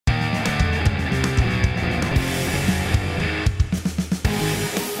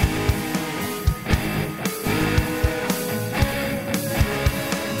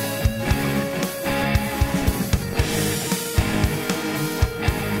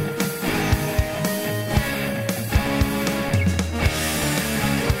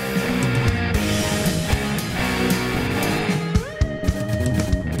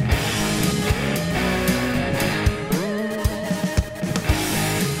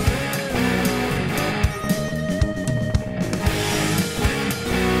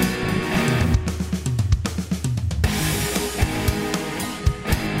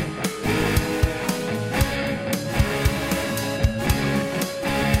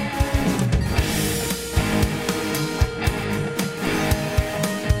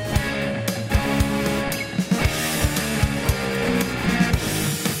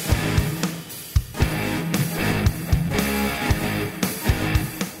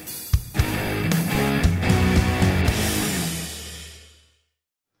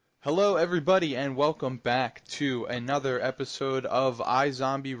Hello, everybody, and welcome back to another episode of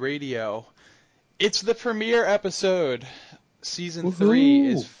iZombie Radio. It's the premiere episode. Season 3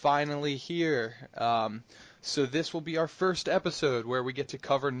 is Woohoo! finally here. So this will be our first episode where we get to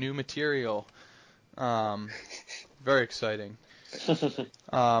cover new material. Um, Very exciting.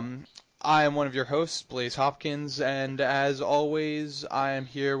 I am one of your hosts, Blaze Hopkins, and as always, I am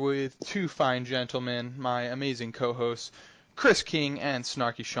here with two fine gentlemen, my amazing co-hosts, Chris King and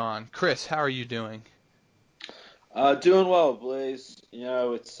Snarky Sean. Chris, how are you doing? Doing well, Blaze.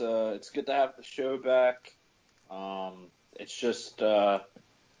 It's good to have the show back. It's just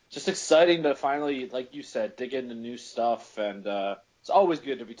exciting to finally, like you said, dig into new stuff, and it's always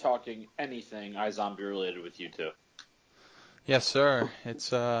good to be talking anything iZombie related with you two. Yes, sir.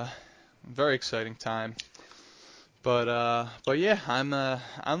 It's a very exciting time. But yeah,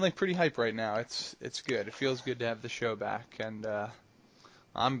 I'm like pretty hyped right now. It's good. It feels good to have the show back, and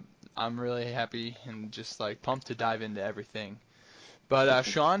I'm I'm really happy and just like pumped to dive into everything. But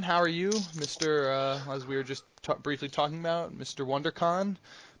Sean, how are you, Mister? As we were just briefly talking about, Mister WonderCon,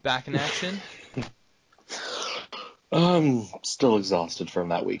 back in action. I'm still exhausted from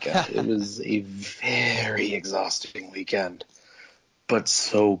that weekend. It was a very exhausting weekend, but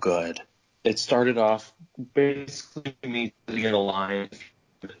so good. It started off basically me sitting in a line.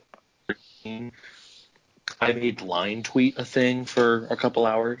 I made line tweet a thing for a couple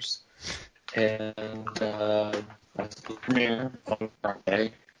hours, and that's the premiere on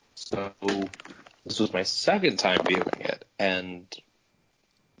Friday. So this was my second time viewing it, and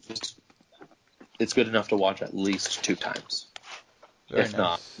it's good enough to watch at least 2 times, Very if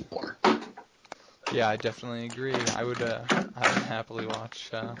not nice. more. Yeah, I definitely agree. I would happily watch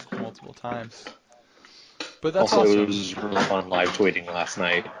multiple times. But that's Also, it awesome. was really fun live tweeting last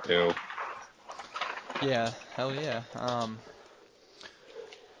night, too. Yeah, hell yeah.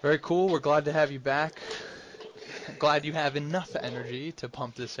 Very cool. We're glad to have you back. Glad you have enough energy to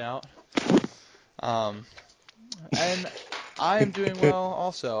pump this out. Um, and I am doing well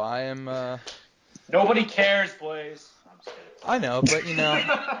also. I am, Nobody cares, Blaze. I'm just kidding. I know, but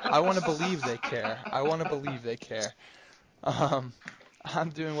I want to believe they care. I want to believe they care. Um, I'm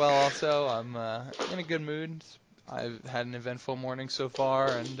doing well also. I'm in a good mood. I've had an eventful morning so far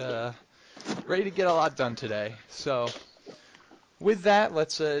and ready to get a lot done today. So, with that,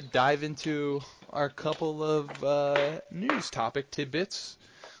 let's dive into our couple of news topic tidbits.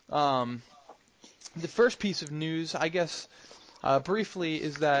 Um, the first piece of news, I guess, briefly,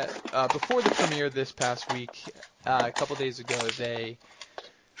 is that before the premiere this past week, a couple days ago, they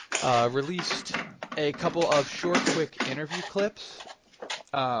released a couple of short, quick interview clips.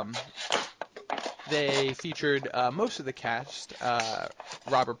 Um, they featured most of the cast.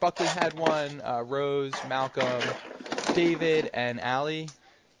 Robert Buckley had one, Rose, Malcolm, David, and Allie.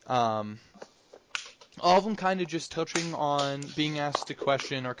 Um, all of them kind of just touching on being asked a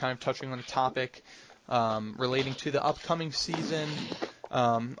question or kind of touching on a topic relating to the upcoming season.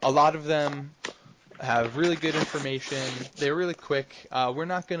 A lot of them have really good information. They're really quick. We're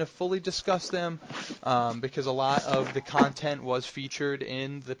not going to fully discuss them because a lot of the content was featured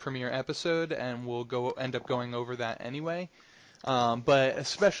in the premiere episode, and we'll end up going over that anyway. But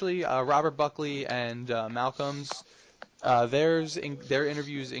especially Robert Buckley and Malcolm's, their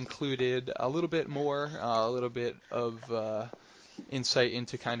interviews included a little bit more, a little bit of insight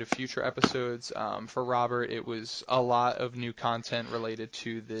into kind of future episodes. For Robert, it was a lot of new content related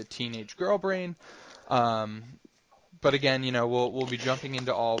to the teenage girl brain. Um, but again, we'll be jumping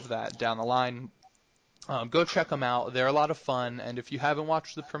into all of that down the line. Go check them out. They're a lot of fun, and if you haven't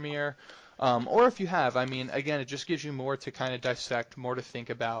watched the premiere, or if you have, I mean, again, it just gives you more to kind of dissect, more to think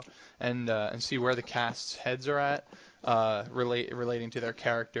about, and see where the cast's heads are at, relating to their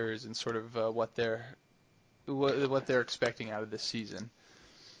characters and sort of what they're expecting out of this season.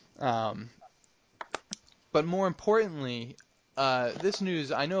 Um, but more importantly, this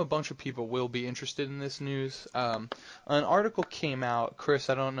news, I know a bunch of people will be interested in this news. An article came out. Chris,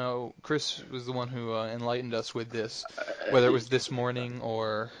 I don't know. Chris was the one who enlightened us with this, whether it was this morning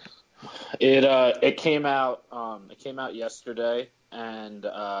or. It came out yesterday, and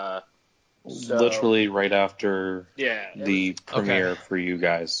so Literally right after yeah, the premiere Okay. for you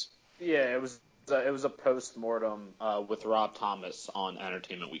guys. yeah, it was a post-mortem with Rob Thomas on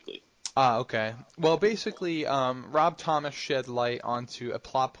Entertainment Weekly. Okay. Well, basically, Rob Thomas shed light onto a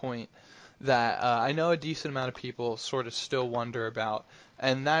plot point that I know a decent amount of people sort of still wonder about,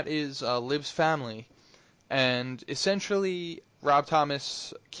 and that is Liv's family. And essentially, Rob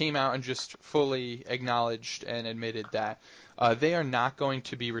Thomas came out and just fully acknowledged and admitted that they are not going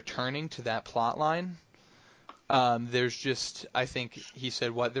to be returning to that plot line. There's just, I think he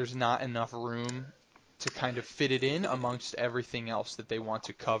said, there's not enough room to kind of fit it in amongst everything else that they want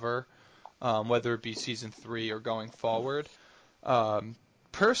to cover, whether it be season 3 or going forward.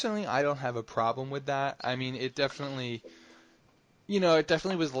 Personally, I don't have a problem with that. I mean, it definitely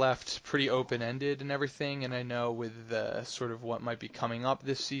was left pretty open-ended and everything, and I know with sort of what might be coming up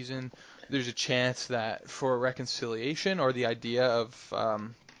this season, there's a chance that for a reconciliation or the idea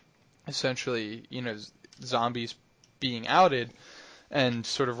of essentially, zombies being outed and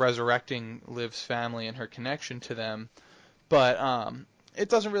sort of resurrecting Liv's family and her connection to them. But it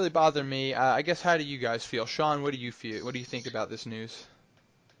doesn't really bother me. I guess, how do you guys feel? Sean, what do you feel? What do you think about this news?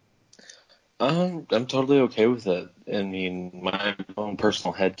 I'm totally okay with it. I mean, my own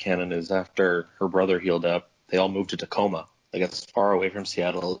personal headcanon is after her brother healed up, they all moved to Tacoma, like as far away from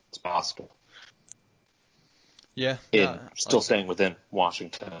Seattle as possible. Yeah. Still staying within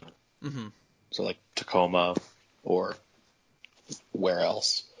Washington. Mm-hmm. So like Tacoma or where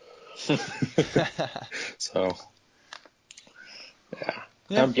else. So,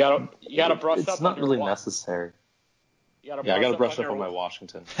 yeah. You gotta brush up. It's not really necessary. I gotta brush up on my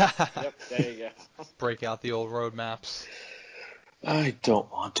Washington. Yep, there you go. Break out the old road maps. I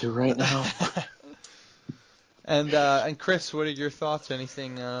don't want to right now. And Chris, what are your thoughts?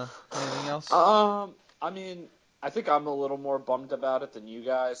 Anything else? I mean, I think I'm a little more bummed about it than you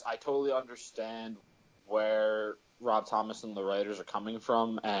guys. I totally understand where Rob Thomas and the writers are coming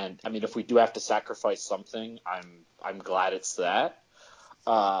from, and I mean, if we do have to sacrifice something, I'm glad it's that.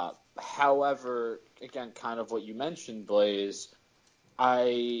 However, again, kind of what you mentioned, Blaze,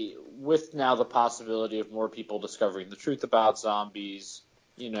 with now the possibility of more people discovering the truth about zombies,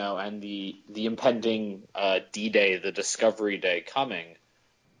 and the impending D-Day, the Discovery Day coming,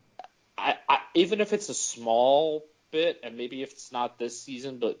 I even if it's a small bit, and maybe if it's not this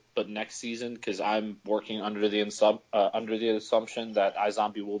season, but next season, because I'm working under the assumption that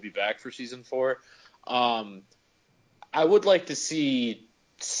iZombie will be back for season 4. I would like to see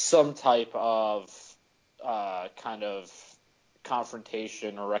some type of kind of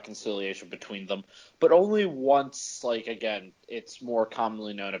confrontation or reconciliation between them, but only once, like, again, it's more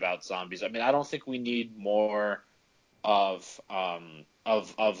commonly known about zombies. I mean, I don't think we need more of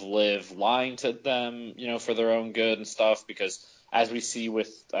Liv lying to them, for their own good and stuff, because as we saw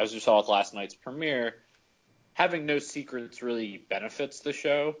with last night's premiere, having no secrets really benefits the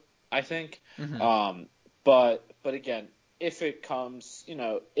show, I think. Mm-hmm. But again, if it comes,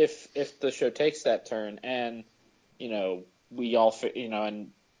 if the show takes that turn and, we all,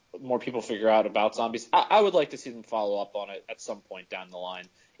 and more people figure out about zombies, I would like to see them follow up on it at some point down the line.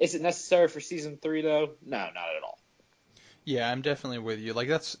 Is it necessary for season 3 though? No, not at all. Yeah, I'm definitely with you. Like,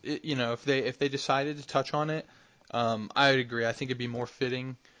 that's, if they decided to touch on it, I would agree. I think it'd be more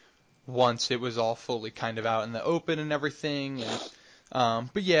fitting once it was all fully kind of out in the open and everything.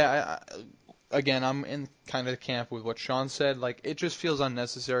 And but yeah, again, I'm in kind of the camp with what Sean said. Like, it just feels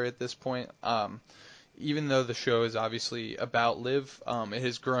unnecessary at this point. Even though the show is obviously about Liv, it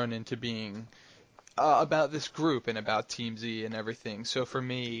has grown into being about this group and about Team Z and everything. So for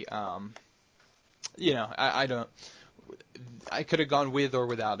me, I don't. I could have gone with or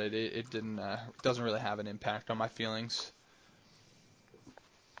without it. It doesn't really have an impact on my feelings.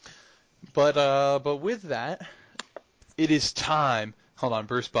 But with that, it is time. Hold on,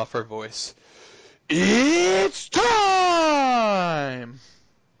 Bruce Buffer voice. It's time.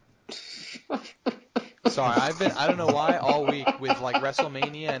 Sorry, I don't know why all week with like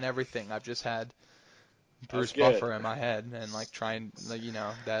WrestleMania and everything, I've just had Bruce Buffer in my head and like trying,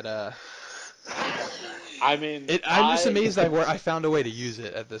 that. I mean, I'm just amazed I found a way to use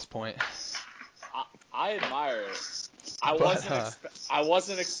it at this point. I admire it. I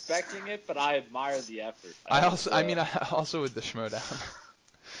wasn't expecting it, but I admire the effort. I also with the Schmodown.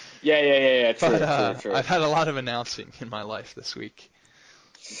 Yeah. True. I've had a lot of announcing in my life this week.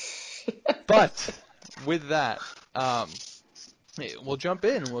 But with that, we'll jump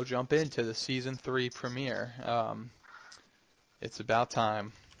in. We'll jump into the season 3 premiere. It's about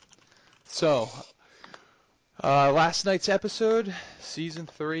time. So, last night's episode, season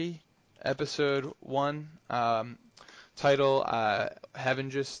 3, episode 1, title, Heaven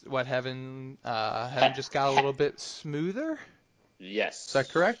just got a little bit smoother? Yes. Is that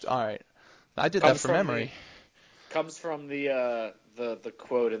correct? All right. I did that from memory. Comes from the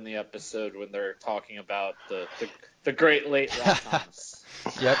quote in the episode when they're talking about the great late Rob Thomas.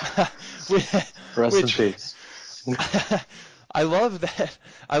 Yep. Rest in peace. I love that.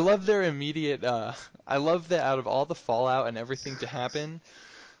 I love their immediate. I love that out of all the fallout and everything to happen,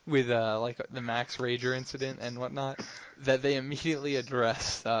 with like the Max Rager incident and whatnot, that they immediately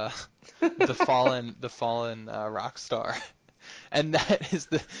address the fallen rock star. And that is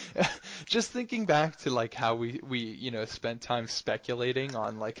the just thinking back to like how we spent time speculating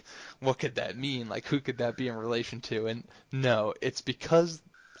on like what could that mean, like who could that be in relation to, and no, it's because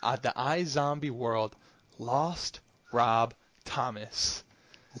the iZombie world lost Rob Thomas.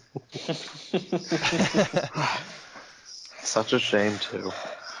 Such a shame too.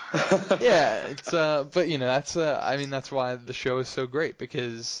 Yeah, it's but that's I mean that's why the show is so great,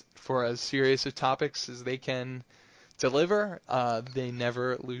 because for as serious of topics as they can deliver, they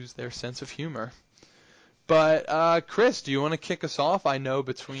never lose their sense of humor. But Chris, do you want to kick us off? I know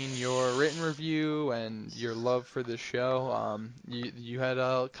between your written review and your love for the show, you had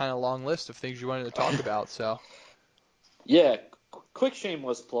a kind of long list of things you wanted to talk about. So Yeah, quick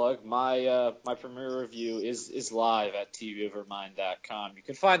shameless plug. My premiere review is live at tvovermind.com. You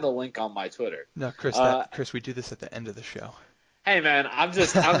can find the link on my Twitter. no, Chris, we do this at the end of the show. Hey man, I'm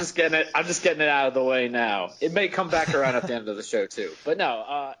just getting it out of the way now. It may come back around at the end of the show too. But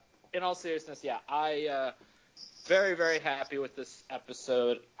no, in all seriousness, yeah, I very, very happy with this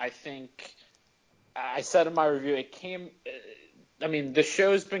episode. I think I said in my review, it came. I mean, the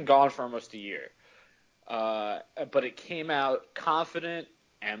show's been gone for almost a year, but it came out confident,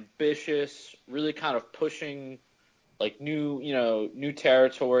 ambitious, really kind of pushing like new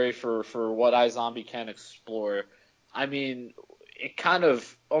territory for what iZombie can explore. I mean, it kind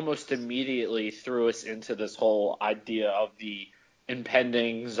of almost immediately threw us into this whole idea of the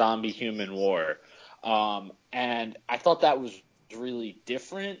impending zombie-human war. And I thought that was really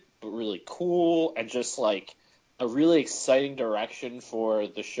different, but really cool, and just like a really exciting direction for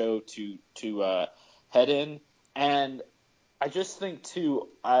the show to head in. And I just think too,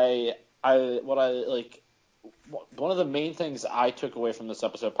 what I like, one of the main things I took away from this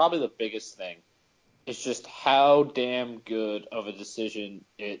episode, probably the biggest thing, is just how damn good of a decision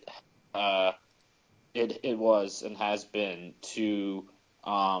it was and has been to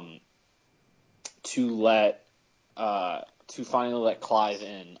finally let Clive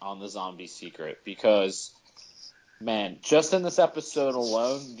in on the zombie secret, because man, just in this episode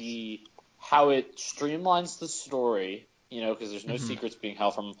alone, how it streamlines the story, because there's no secrets being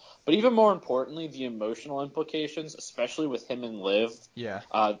held from him, but even more importantly, the emotional implications, especially with him and Liv. Yeah.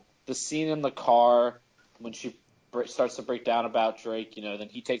 The scene in the car when she starts to break down about Drake, then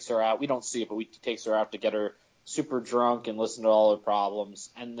he takes her out. We don't see it, but he takes her out to get her super drunk and listen to all her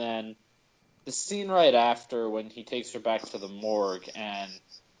problems. And then the scene right after when he takes her back to the morgue and,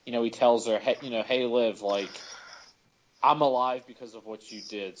 he tells her, hey, Liv, like, I'm alive because of what you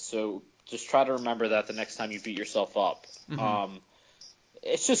did. So just try to remember that the next time you beat yourself up. Mm-hmm.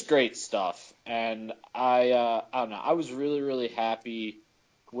 It's just great stuff. And I don't know. I was really, really happy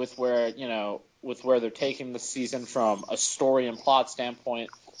with where they're taking the season from a story and plot standpoint,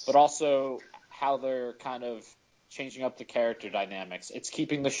 but also how they're kind of changing up the character dynamics. It's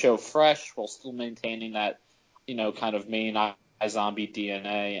keeping the show fresh while still maintaining that, kind of main iZombie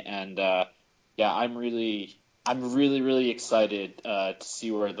DNA. And yeah, I'm really, really excited to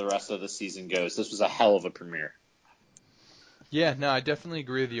see where the rest of the season goes. This was a hell of a premiere. Yeah, no, I definitely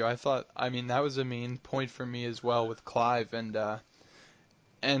agree with you. I mean, that was a main point for me as well with Clive, and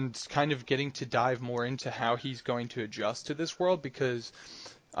kind of getting to dive more into how he's going to adjust to this world, because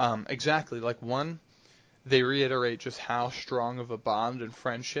exactly, like, one, they reiterate just how strong of a bond and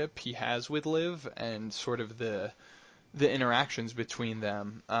friendship he has with Liv, and sort of the interactions between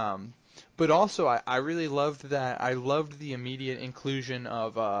them. But also, I really loved that. I loved the immediate inclusion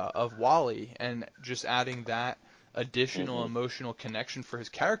of Wally, and just adding that additional emotional connection for his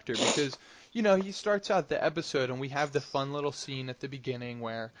character, because he starts out the episode and we have the fun little scene at the beginning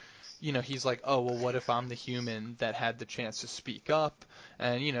where he's like, oh well, what if I'm the human that had the chance to speak up?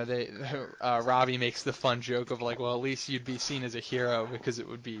 And Robbie makes the fun joke of like, well, at least you'd be seen as a hero, because it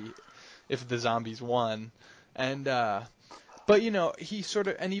would be if the zombies won. And but he sort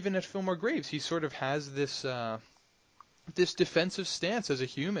of, and even at Fillmore Graves, he sort of has this defensive stance as a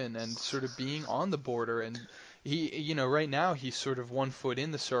human, and sort of being on the border. And he, right now he's sort of 1 foot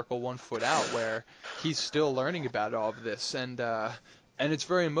in the circle, 1 foot out, where he's still learning about all of this. And it's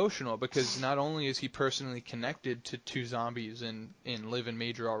very emotional, because not only is he personally connected to two zombies in Liv and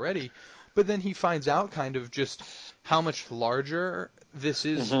Major already, but then he finds out kind of just how much larger this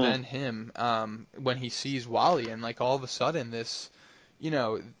is than him, when he sees Wally, and like all of a sudden this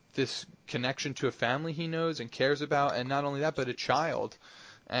connection to a family he knows and cares about, and not only that, but a child.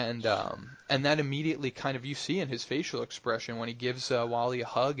 And that immediately kind of you see in his facial expression when he gives Wally a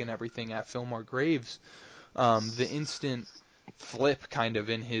hug and everything at Fillmore Graves, the instant flip kind of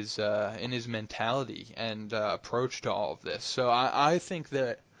in his mentality and approach to all of this. So I think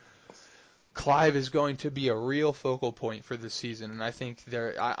that Clive is going to be a real focal point for this season, and I think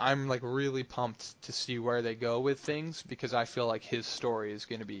I'm like really pumped to see where they go with things because I feel like his story is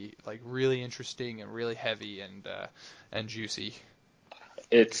going to be like really interesting and really heavy and juicy.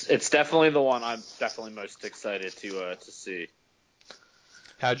 It's definitely the one I'm definitely most excited to see.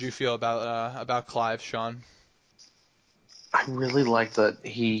 How'd you feel about Clive, Sean? I really like that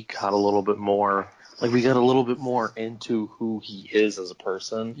he got a little bit more, like we got a little bit more into who he is as a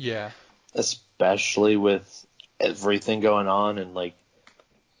person, Yeah. especially with everything going on, and like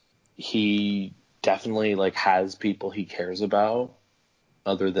he definitely like has people he cares about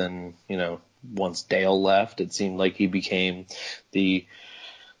other than, once Dale left, it seemed like he became the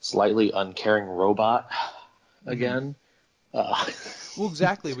slightly uncaring robot again. Well,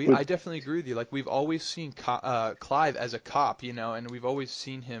 exactly. With I definitely agree with you. Like we've always seen Clive as a cop, and we've always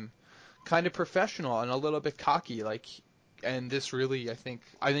seen him kind of professional and a little bit cocky. Like, and this really, I think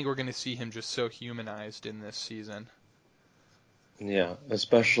we're going to see him just so humanized in this season. Yeah,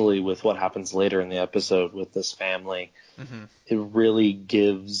 especially with what happens later in the episode with this family. Mm-hmm. It really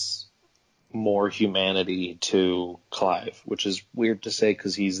gives more humanity to Clive, which is weird to say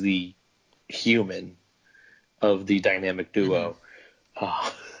because he's the human of the dynamic duo.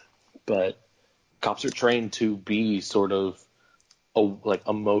 But cops are trained to be sort of like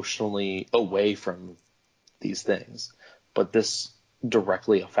emotionally away from these things, but this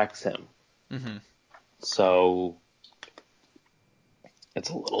directly affects him. Mm-hmm. So it's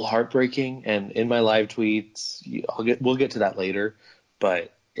a little heartbreaking. And in my live tweets, we'll get to that later,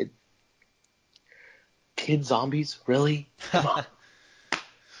 but kid zombies, really? Come on.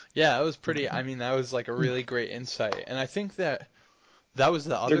 Yeah, that was pretty. I mean, that was like a really great insight, and I think that was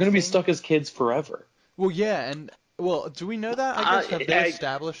the They're other going to be thing. stuck as kids forever. Well, yeah, and well, do we know that? I guess have they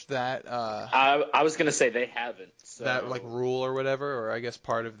established that I was gonna say they haven't. that like So rule or whatever, or I guess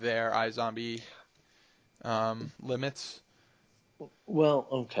part of their iZombie limits? Well,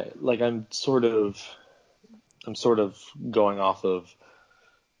 okay. Like I'm sort of going off of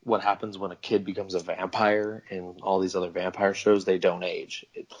what happens when a kid becomes a vampire in all these other vampire shows. They don't age.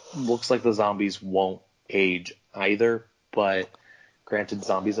 It looks like the zombies won't age either, but granted,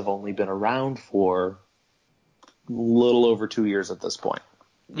 zombies have only been around for a little over 2 years at this point.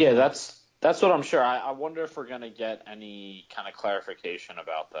 yeah, that's what I'm sure. I wonder if we're gonna get any kind of clarification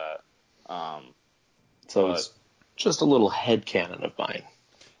about that. So But it's just a little headcanon of mine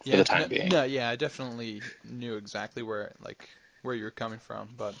for Yeah, the time being. no, yeah, I definitely knew exactly where you were coming from,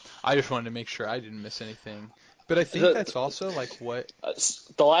 but I just wanted to make sure I didn't miss anything. But I think the that's also like what.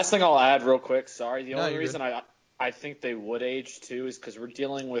 the last thing I'll add real quick. Sorry, the No, only you're good. reason I think they would age too is because we're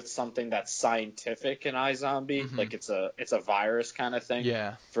dealing with something that's scientific in iZombie, Hmm. like it's a virus kind of thing,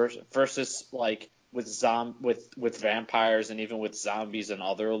 Yeah, versus like with vampires and even with zombies and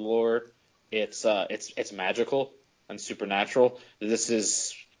other lore, it's magical and supernatural. This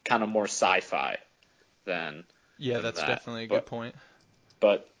is kind of more sci-fi than yeah, than that's that. definitely a good But point.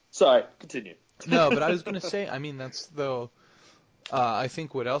 but sorry, continue. No, but I was gonna say, I mean, that's though. I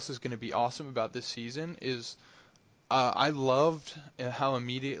think what else is gonna be awesome about this season is I loved how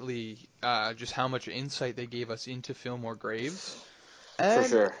immediately just how much insight they gave us into Fillmore Graves. For And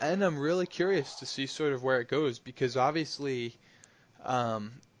sure. and I'm really curious to see sort of where it goes because obviously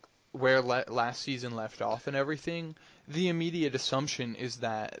um, where last season left off and everything, the immediate assumption is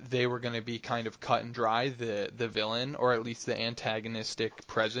that they were going to be kind of cut and dry, the villain or at least the antagonistic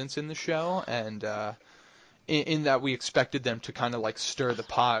presence in the show, and in that we expected them to kind of like stir the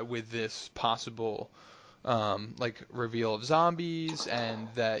pot with this possible like reveal of zombies and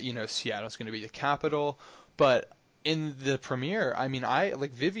that Seattle's going to be the capital, but in the premiere, I mean, I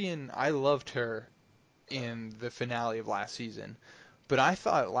like Vivian. I loved her in the finale of last season, but I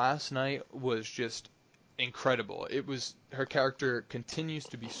thought last night was just incredible. It was her character continues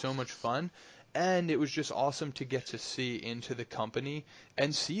to be so much fun, and it was just awesome to get to see into the company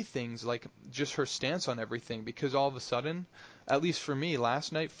and see things like just her stance on everything because all of a sudden, at least for me,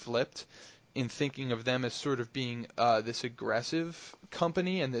 last night flipped in thinking of them as sort of being this aggressive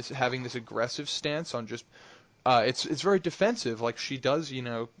company and this having this aggressive stance on just it's very defensive. Like she does,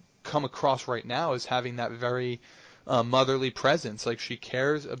 come across right now as having that very motherly presence. Like she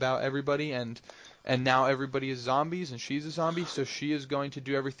cares about everybody, and now everybody is zombies, and she's a zombie, so she is going to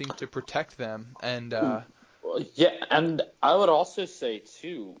do everything to protect them. And Well, yeah, and I would also say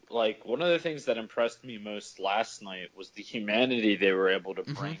too, like one of the things that impressed me most last night was the humanity they were able to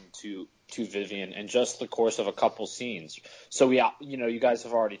mhm, bring to Vivian in just the course of a couple scenes. So you guys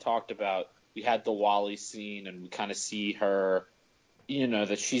have already talked about we had the Wally scene, and we kind of see her,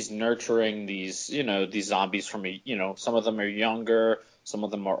 that she's nurturing these, these zombies from, some of them are younger, some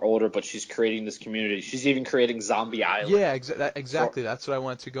of them are older, but she's creating this community. She's even creating Zombie Island. Yeah, exactly. That's what I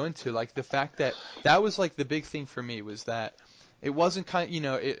wanted to go into. Like the fact that that was like the big thing for me was that it wasn't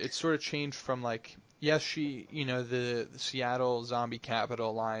it sort of changed from like, yes, the Seattle zombie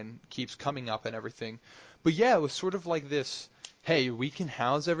capital line keeps coming up and everything. But yeah, it was sort of like this, hey, we can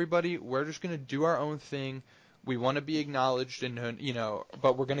house everybody. We're just going to do our own thing. We want to be acknowledged and,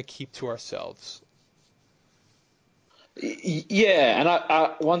 but we're going to keep to ourselves. Yeah,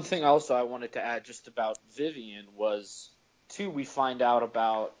 and one thing also I wanted to add just about Vivian was, too, we find out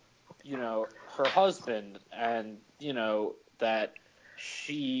about, her husband, and, that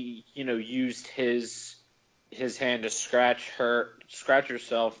she, used his hand to scratch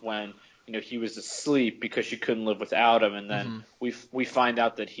herself when, he was asleep because she couldn't live without him, and then we find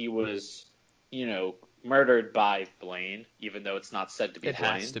out that he was, murdered by Blaine, even though it's not said to be It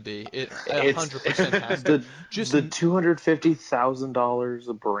Blaine. has to be. It It's 100% has to. Just the $250,000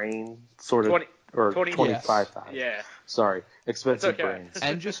 a brain sort of, 20 or 20 $25,000. Yeah. Sorry, expensive okay. brains.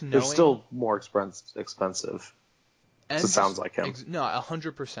 and just They're knowing still more expensive. and So it sounds like him. No,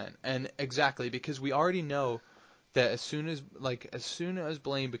 100%, and exactly because we already know that as soon as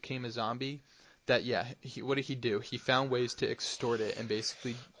Blaine became a zombie, that yeah, what did he do? He found ways to extort it and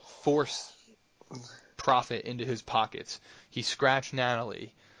basically force profit into his pockets. He scratched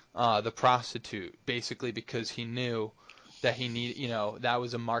Natalie, the prostitute, basically because he knew that that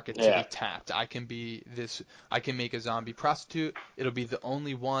was a market to be tapped. I can make a zombie prostitute. It'll be the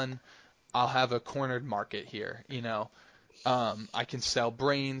only one. I'll have a cornered market here, I can sell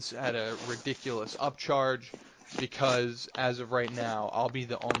brains at a ridiculous upcharge because as of right now, I'll be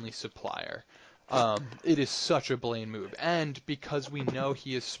the only supplier. It is such a Blaine move. And because we know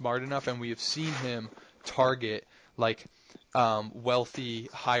he is smart enough and we have seen him target like wealthy,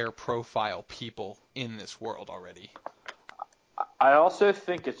 higher profile people in this world already. I also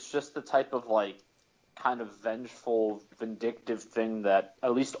think it's just the type of kind of vengeful, vindictive thing that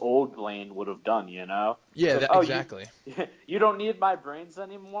at least old Blaine would have done, Yeah, exactly. exactly. You don't need my brains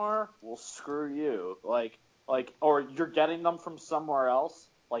anymore? Well, screw you. Or you're getting them from somewhere else.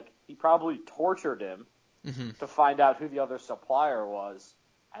 Like, he probably tortured him to find out who the other supplier was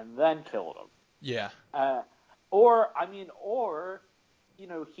and then killed him. Yeah. Or,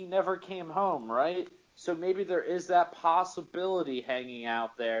 he never came home, right? So maybe there is that possibility hanging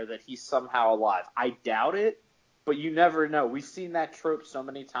out there that he's somehow alive. I doubt it, but you never know. We've seen that trope so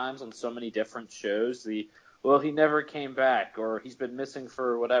many times on so many different shows. He never came back, or he's been missing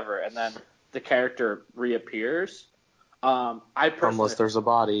for whatever, and then the character reappears. Unless there's a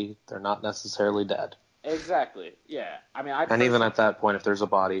body, they're not necessarily dead. Exactly, yeah. And even at that point, if there's a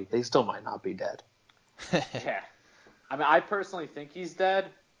body, they still might not be dead. Yeah. I personally think he's dead,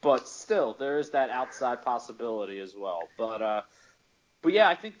 but still, there is that outside possibility as well. But yeah,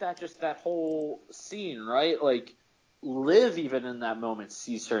 I think that whole scene, right? Like, Liv, even in that moment,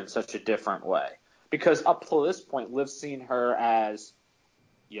 sees her in such a different way. Because up to this point, Liv's seen her as,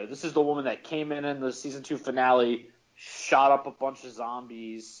 this is the woman that came in the season 2 finale, shot up a bunch of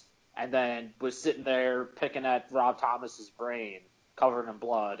zombies, and then was sitting there picking at Rob Thomas's brain, covered in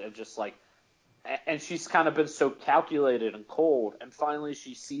blood, and just and she's kind of been so calculated and cold, and finally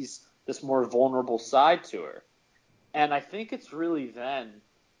she sees this more vulnerable side to her. And I think it's really then,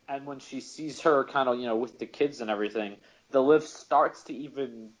 and when she sees her kind of, with the kids and everything, the Liv starts to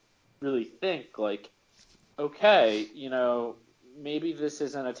even really think, like, okay, maybe this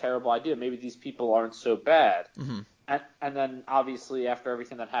isn't a terrible idea. Maybe these people aren't so bad. Mm-hmm. And then, obviously, after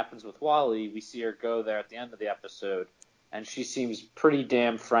everything that happens with Wally, we see her go there at the end of the episode, and she seems pretty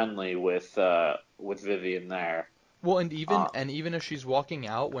damn friendly with Vivian there. Well, and even as she's walking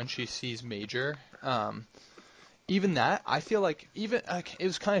out when she sees Major, even that, I feel like it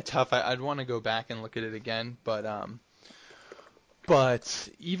was kind of tough. I'd want to go back and look at it again, but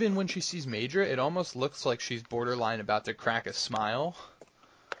even when she sees Major, it almost looks like she's borderline about to crack a smile.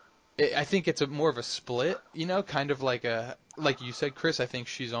 I think it's more of a split, kind of like you said, Chris. I think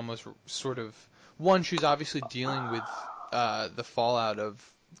she's almost sort of she's obviously dealing with the fallout of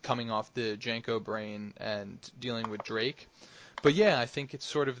coming off the Janko brain and dealing with Drake. But yeah, I think it's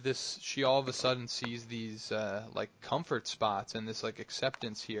sort of this. She all of a sudden sees these comfort spots and this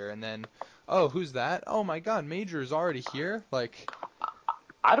acceptance here, and then, oh, who's that? Oh my God, Major is already here.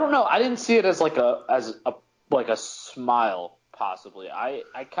 I don't know. I didn't see it as a smile. Possibly, I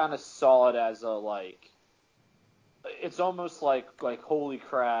kind of saw it as it's almost like holy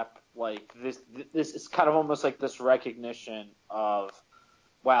crap, like this is kind of almost like this recognition of,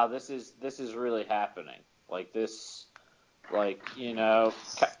 wow, this is really happening. Like this, like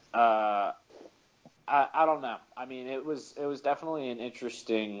I don't know. I mean, it was definitely an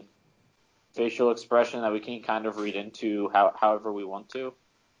interesting facial expression that we can kind of read into however we want to.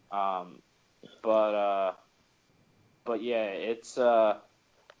 Um, but but yeah, it's I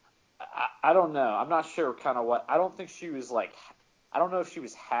don't know. I'm not sure kind of what. I don't think she was like. I don't know if she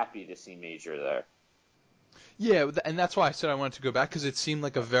was happy to see Major there. Yeah, and that's why I said I wanted to go back because it seemed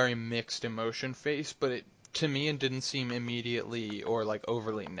like a very mixed emotion face, but to me it didn't seem immediately or like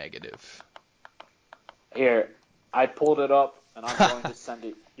overly negative. Here, I pulled it up and I'm going to send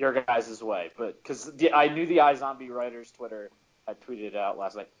it your guys' way. But because I knew the iZombie writers Twitter had tweeted it out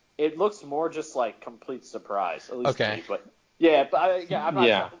last night. It looks more just like complete surprise, at least to Okay. me. But yeah, but I'm not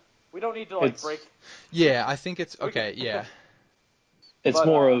Yeah, trying. We don't need to like it's break. Yeah, I think it's We can, okay. Yeah. it's but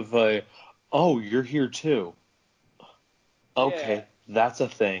more of a, oh, you're here too. yeah. Okay, that's a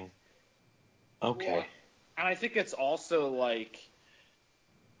thing. Well, Okay. and I think it's also like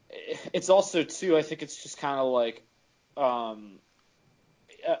it's also too. I think it's just kind of like um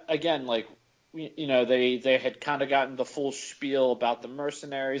again, like they had kind of gotten the full spiel about the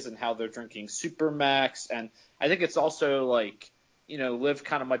mercenaries and how they're drinking Supermax, and I think it's also like Liv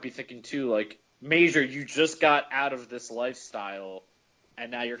kind of might be thinking too, like Major, you just got out of this lifestyle,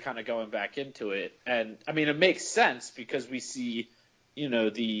 and now you're kind of going back into it, and I mean it makes sense because we see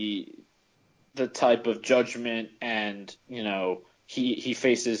the type of judgment and he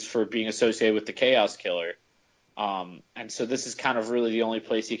faces for being associated with the Chaos Killer. And so this is kind of really the only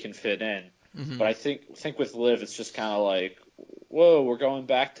place he can fit in. Hmm. But I think with Liv, it's just kind of like, whoa, we're going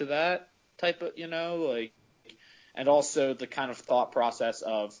back to that type of, like, and also the kind of thought process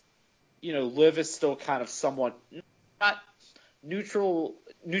of, Liv is still kind of somewhat not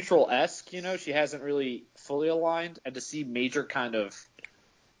neutral-esque, she hasn't really fully aligned, and to see Major kind of,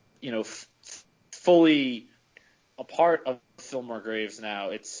 fully a part of Fillmore Graves now,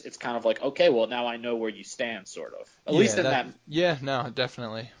 it's kind of like, okay, well now I know where you stand, sort of. At least Yeah, in that yeah, no,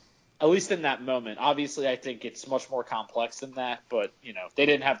 definitely. at least in that moment. Obviously, I think it's much more complex than that, but they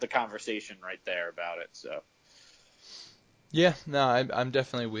didn't have the conversation right there about it. So Yeah, no, I'm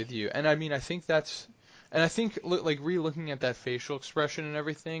definitely with you. And I mean, I think like re-looking at that facial expression and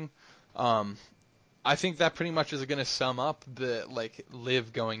everything, um, I think that pretty much is going to sum up the like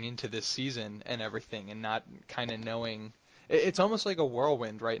Liv going into this season and everything, and not kind of knowing. It's almost like a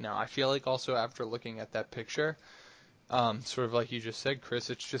whirlwind right now. I feel like also after looking at that picture, sort of like you just said, Chris,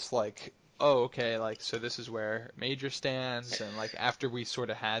 it's just like, oh, okay, like so this is where Major stands, and like after we sort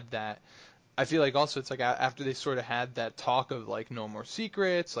of had that. I feel like also it's like after they sort of had that talk of like no more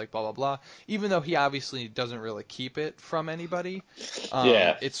secrets, like blah blah blah. Even though he obviously doesn't really keep it from anybody,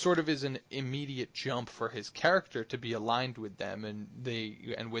 yeah, it sort of is an immediate jump for his character to be aligned with them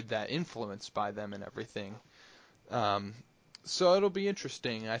and with that influence by them and everything. Um, so it'll be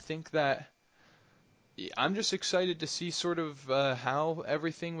interesting. I think that I'm just excited to see sort of how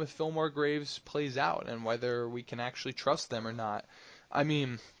everything with Fillmore Graves plays out and whether we can actually trust them or not. I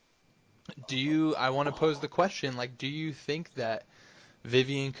mean, I want to pose the question, like, do you think that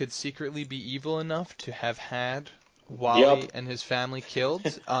Vivian could secretly be evil enough to have had yep, Wally and his family killed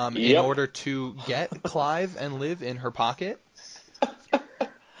in yep, order to get Clive and Liv in her pocket?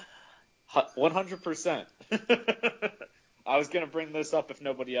 100%. I was gonna bring this up if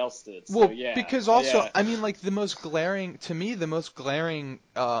nobody else did. So Well, yeah, because also, yeah, I mean, like, to me, the most glaring,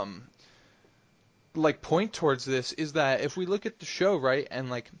 like, point towards this is that if we look at the show, right, and,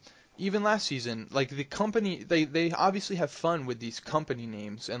 like, even last season, like the company, they obviously have fun with these company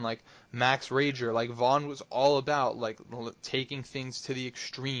names, and like Max Rager, like Vaughn was all about like taking things to the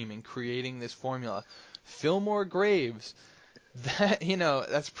extreme and creating this formula. Fillmore Graves, that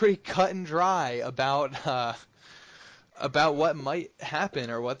that's pretty cut and dry about what might happen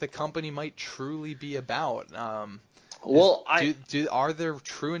or what the company might truly be about. Is well, I are there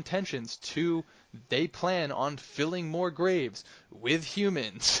true intentions to they plan on filling more graves with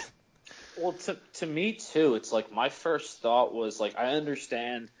humans? Well, to me too, it's like my first thought was like I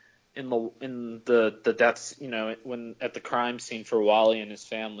understand in the deaths, when at the crime scene for Wally and his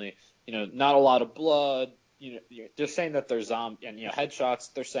family, not a lot of blood. They're saying that they're zombie and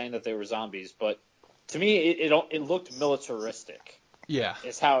headshots. They're saying that they were zombies, but to me, it looked militaristic. Yeah.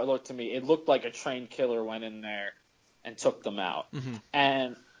 Is how it looked to me. It looked like a trained killer went in there and took them out, Hmm.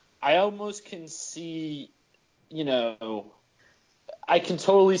 and I almost can see, you know. I can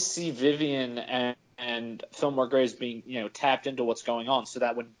totally see Vivian and Fillmore Graves being, tapped into what's going on, so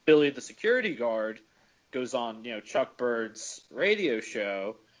that when Billy the security guard goes on, Chuck Bird's radio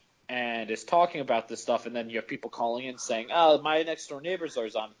show, and is talking about this stuff, and then you have people calling in saying, "Oh, my next door neighbors are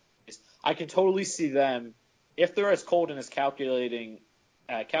zombies." I can totally see them, if they're as cold and as calculated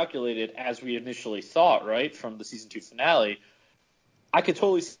as we initially thought, right, from the season 2 finale. I could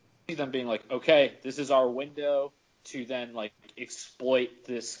totally see them being like, okay, this is our window to then like exploit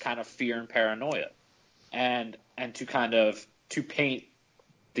this kind of fear and paranoia, and to kind of to paint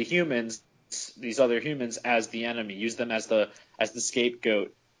the humans, these other humans, as the enemy, use them as the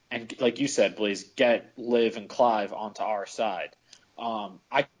scapegoat, and like you said, Blaze, get Liv and Clive onto our side.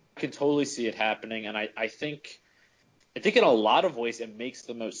 I can totally see it happening, and I think in a lot of ways it makes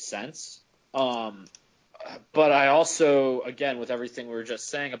the most sense. But I also, again, with everything we were just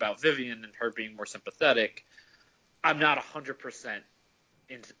saying about Vivian and her being more sympathetic, I'm not 100%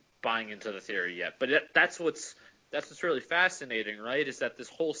 buying into the theory yet. But that's what's really fascinating, right? Is that this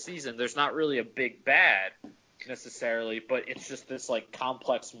whole season, there's not really a big bad necessarily, but it's just this like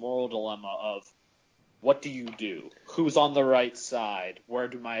complex moral dilemma of what do? Who's on the right side? Where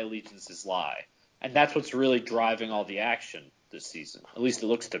do my allegiances lie? And that's what's really driving all the action this season. At least it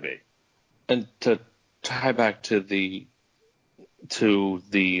looks to be. And to tie back to the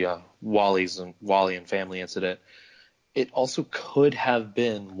Wally and family incident, it also could have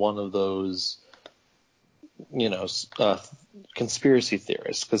been one of those, conspiracy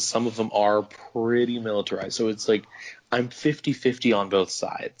theorists, because some of them are pretty militarized. So it's like I'm 50-50 on both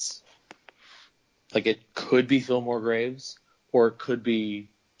sides. Like it could be Fillmore Graves, or it could be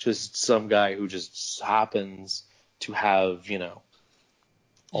just some guy who just happens to have,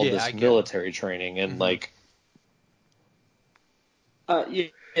 all this military training and like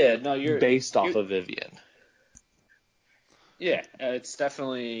you're based off of Vivian. Yeah, it's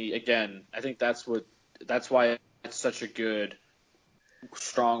definitely, again, I think that's why it's such a good,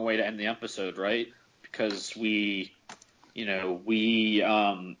 strong way to end the episode, right? Because we don't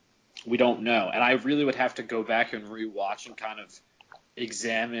know, and I really would have to go back and rewatch and kind of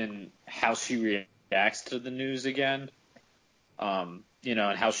examine how she reacts to the news again, and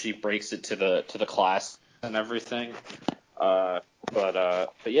how she breaks it to the class and everything. But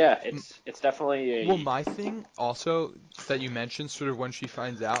yeah, it's definitely a. Well, my thing also that you mentioned, sort of when she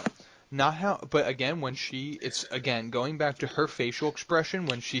finds out, not how, but again it's again going back to her facial expression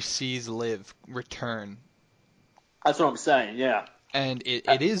when she sees Liv return. That's what I'm saying. Yeah. And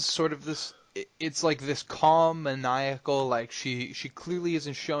it is sort of this. It's like this calm, maniacal. Like she clearly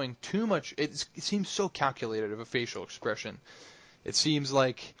isn't showing too much. It seems so calculated of a facial expression. It seems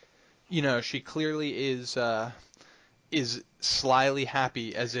like, she clearly is slyly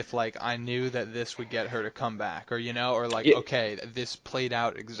happy, as if like I knew that this would get her to come back, or or like Yeah. okay, this played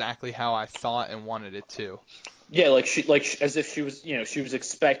out exactly how I thought and wanted it to. Yeah, as if she was, she was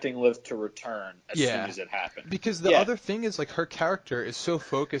expecting Liv to return as soon as it happened. Because the other thing is, like, her character is so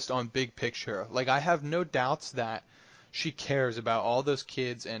focused on big picture. Like, I have no doubts that she cares about all those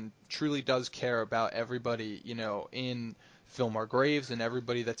kids and truly does care about everybody, in Fillmore Graves and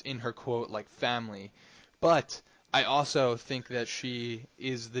everybody that's in her, quote, like, family. But I also think that she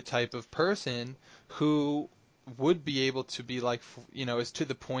is the type of person who would be able to be like, is to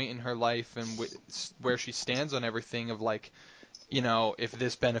the point in her life and where she stands on everything of like, if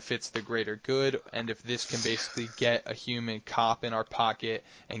this benefits the greater good, and if this can basically get a human cop in our pocket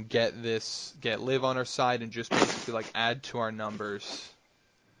and get Liv on our side and just basically like add to our numbers.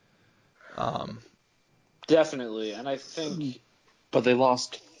 Definitely, and I think. But they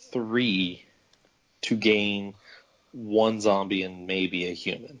lost 3 to gain 1 zombie and maybe a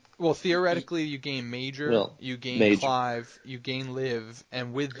human. Well, theoretically, you gain Major, you gain Clive, you gain Liv,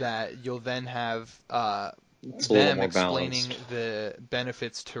 and with that, you'll then have them explaining the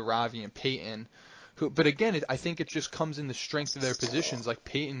benefits to Ravi and Peyton. But again, I think it just comes in the strength of their positions, like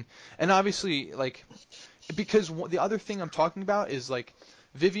Peyton, and obviously, like, because the other thing I'm talking about is like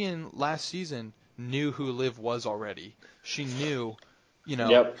Vivian last season knew who Liv was already. She knew,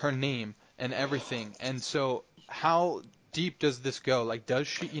 Yep. her name and everything, and so how deep does this go? Like, does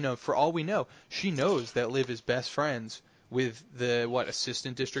she, for all we know, she knows that Liv is best friends with the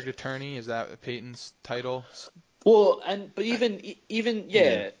assistant district attorney? Is that Peyton's title? Well, but even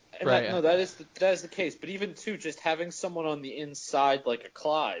yeah, and right. that is the case. But even too, just having someone on the inside like a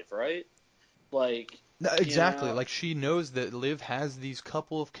Clive, right? Like exactly. Like she knows that Liv has these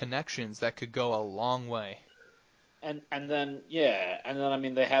couple of connections that could go a long way. And then I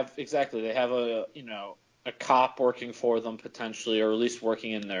mean they have a cop working for them potentially, or at least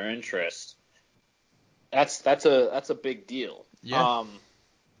working in their interest. That's a big deal. Yeah.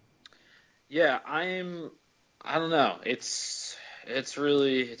 I don't know. It's it's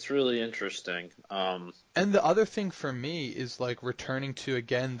really interesting. And the other thing for me is like returning to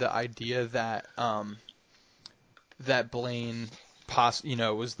again the idea that that Blaine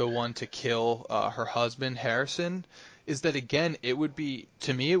was the one to kill her husband Harrison, is that again it would be,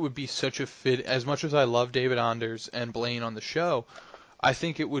 to me it would be such a fit, as much as I love David Anders and Blaine on the show. I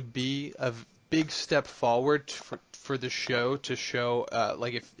think it would be a big step forward for the show to show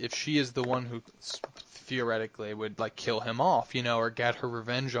like if she is the one who theoretically would like kill him off, or get her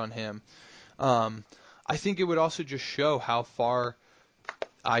revenge on him. um I think it would also just show how far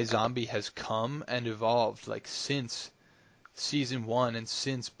iZombie has come and evolved, like since season one and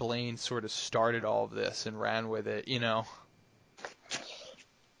since Blaine sort of started all of this and ran with it.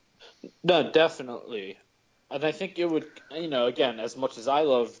 No, definitely. And I think it would, again, as much as I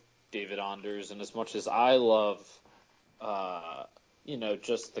love David Anders and as much as I love,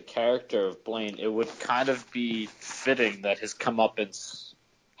 just the character of Blaine, it would kind of be fitting that his comeuppance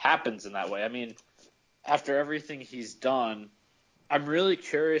happens in that way. I mean, after everything he's done, I'm really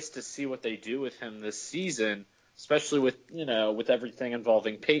curious to see what they do with him this season, especially with everything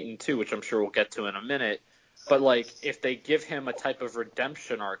involving Peyton too, which I'm sure we'll get to in a minute. But like, if they give him a type of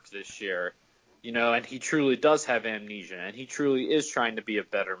redemption arc this year, and he truly does have amnesia, and he truly is trying to be a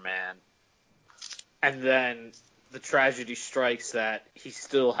better man, and then the tragedy strikes that he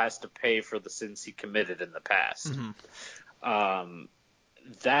still has to pay for the sins he committed in the past. Mm-hmm.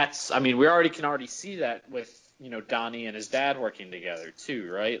 I mean, we can already see that with, Donnie and his dad working together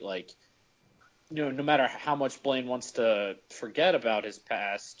too, right? Like, no matter how much Blaine wants to forget about his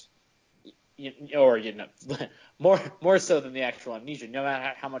past, or more so than the actual amnesia, no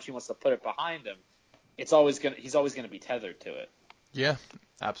matter how much he wants to put it behind him, he's always gonna be tethered to it. Yeah,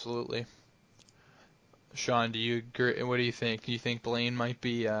 absolutely. Sean, do you agree? What do you think? Do you think Blaine might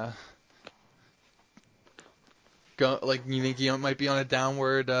be you think he might be on a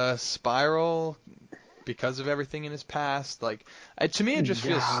downward spiral because of everything in his past? Like, to me, it just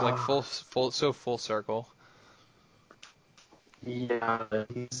feels like full circle. Yeah,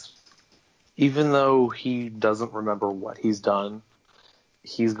 even though he doesn't remember what he's done,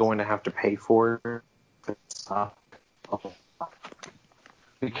 he's going to have to pay for it.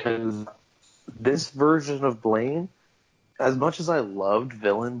 Because this version of Blaine, as much as I loved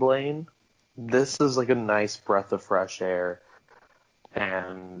villain Blaine, this is like a nice breath of fresh air,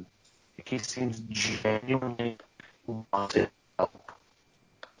 and he seems genuinely wanted help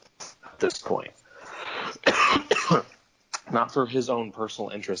at this point. Not for his own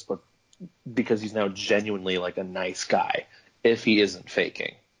personal interest, but because he's now genuinely like a nice guy, if he isn't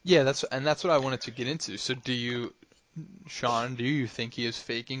faking. Yeah, that's what I wanted to get into. So Sean, do you think he is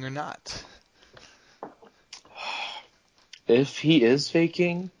faking or not? If he is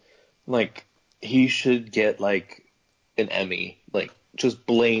faking, like, he should get like an Emmy, like just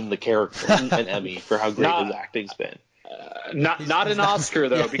blame the character an Emmy for how great his acting's been. Not an Oscar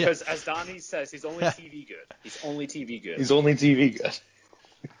though, yeah, because as Donnie says, he's only TV good. He's only TV good. He's only TV good.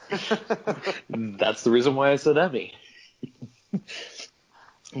 That's the reason why I said Emmy.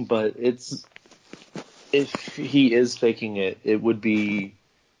 But if he is faking it, it would be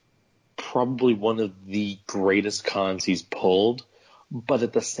probably one of the greatest cons he's pulled. But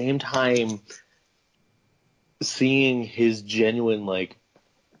at the same time, seeing his genuine, like,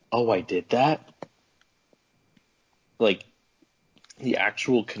 oh, I did that? Like, the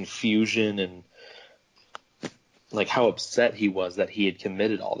actual confusion and, like, how upset he was that he had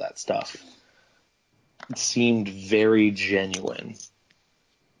committed all that stuff. It seemed very genuine.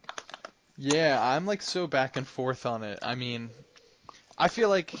 Yeah, I'm like so back and forth on it. I mean, I just feel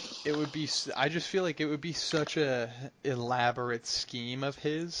like it would be such a elaborate scheme of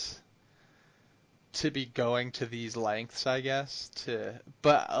his to be going to these lengths, I guess.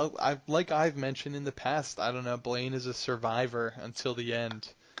 But I've mentioned in the past, I don't know, Blaine is a survivor until the end.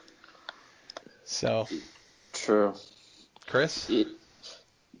 So, True. Chris?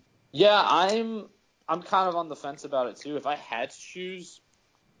 Yeah, I'm kind of on the fence about it too. If I had to choose,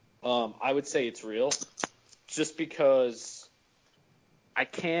 I would say it's real, just because I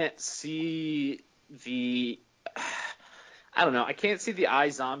can't see I can't see the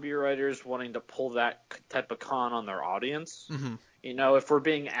iZombie writers wanting to pull that type of con on their audience. Mm-hmm. If we're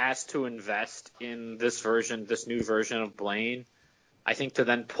being asked to invest in this new version of Blaine, I think to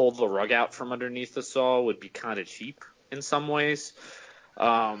then pull the rug out from underneath us all would be kind of cheap in some ways.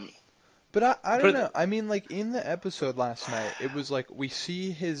 But I don't know. I mean, like in the episode last night, it was like we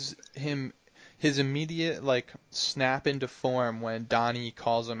see his immediate like snap into form when Donnie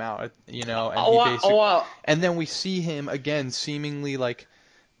calls him out, and then we see him again seemingly like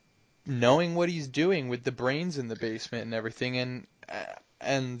knowing what he's doing with the brains in the basement and everything, and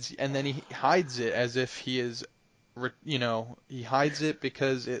and then he hides it as if he is, he hides it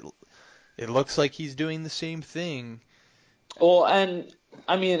because it looks like he's doing the same thing. Well, and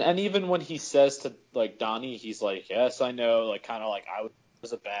I mean, and even when he says to like Donnie, he's like, "Yes, I know," like kind of like I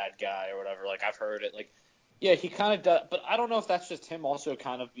was a bad guy or whatever. Like I've heard it. Like, yeah, he kind of does, but I don't know if that's just him also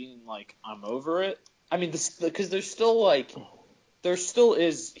kind of being like, "I'm over it." I mean, this because there's still like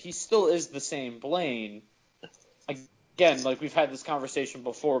he still is the same Blaine. Again, like we've had this conversation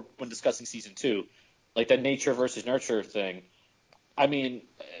before when discussing season 2, like the nature versus nurture thing. I mean,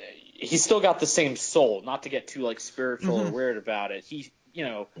 he's still got the same soul. Not to get too like spiritual or weird about it. He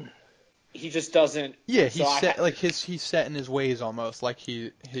just doesn't. Yeah, So he's set in his ways almost, like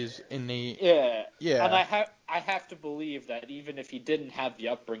his innate. Yeah, and Yeah. I have to believe that even if he didn't have the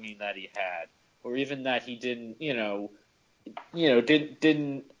upbringing that he had, or even that he didn't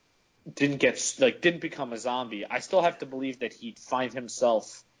didn't become a zombie, I still have to believe that he'd find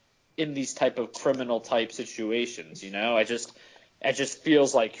himself in these type of criminal type situations. It just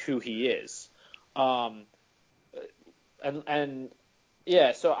feels like who he is. And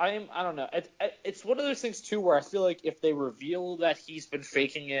yeah, so I don't know. It's one of those things too where I feel like if they reveal that he's been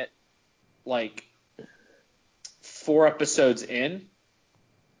faking it like 4 episodes in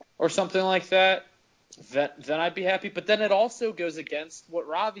or something like that, then I'd be happy. But then it also goes against what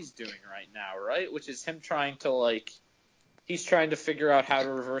Ravi's doing right now, right? Which is him trying to he's trying to figure out how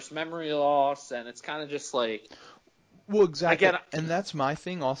to reverse memory loss, and it's kind of just like. Well, exactly, Again, and that's my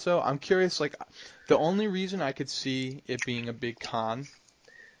thing also. I'm curious, like, the only reason I could see it being a big con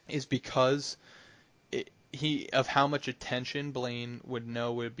is because of how much attention Blaine would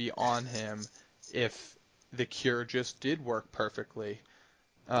know would be on him if the cure just did work perfectly.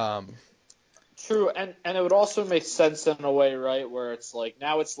 True, and it would also make sense in a way, right, where it's like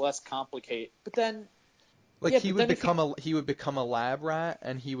now it's less complicated. But then, Like yeah, but then if he would become a lab rat,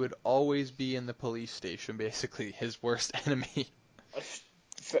 and he would always be in the police station, basically his worst enemy.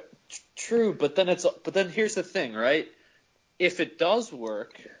 true, but then here's the thing, right? If it does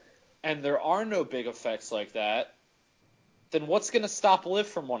work, and there are no big effects like that, then what's going to stop Liv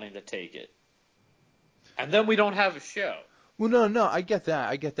from wanting to take it? And then we don't have a show. Well, no, I get that.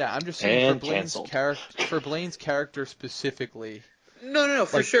 I'm just saying And canceled. For Blaine's character specifically. No,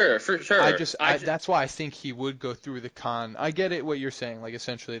 for Like, sure. That's why I think he would go through the con. I get it what you're saying. Like,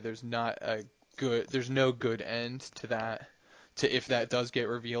 essentially, there's no good end to that, to if that does get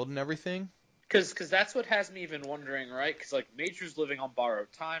revealed and everything. Because that's what has me even wondering, right? Because like Major's living on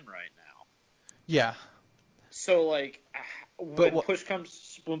borrowed time right now. Yeah. So like, But when push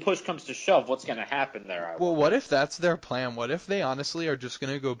comes to shove, what's going to happen there? I Well, wonder. what if that's their plan? What if they honestly are just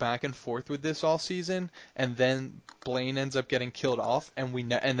going to go back and forth with this all season, and then Blaine ends up getting killed off, and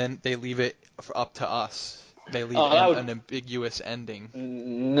and then they leave it up to us. They leave an ambiguous ending.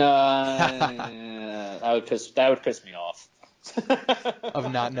 No, that would piss me off.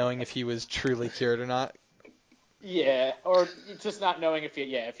 Of not knowing if he was truly cured or not. Yeah, or just not knowing if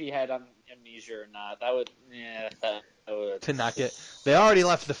he had amnesia or not. That would. To not get, they already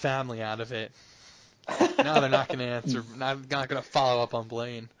left the family out of it. Now they're not going to answer. Not going to follow up on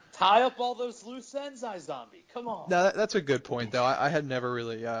Blaine. Tie up all those loose ends, iZombie. Come on. No, that's a good point though. I had never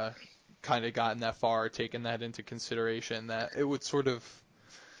really kind of gotten that far or taken that into consideration. That it would sort of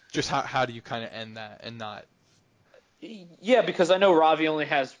just how do you kind of end that and not. Yeah, because I know Ravi only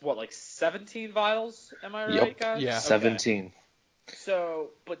has like 17 vials. Am I right, guys? Yeah. 17. Okay.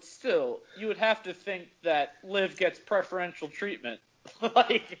 So, but still, you would have to think that Liv gets preferential treatment.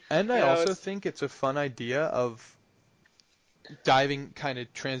 And I also think it's a fun idea of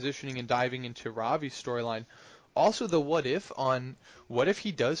transitioning and diving into Ravi's storyline. Also, the what if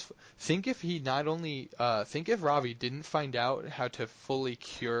he does think if he not only think if Ravi didn't find out how to fully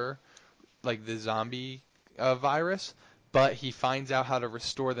cure like the zombie virus, but he finds out how to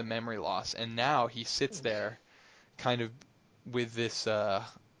restore the memory loss, and now he sits there, kind of with this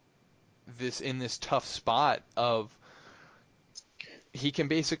this tough spot of he can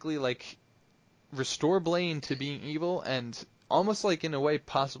basically like restore Blaine to being evil and almost like in a way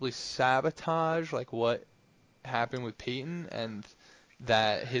possibly sabotage like what happened with Peyton and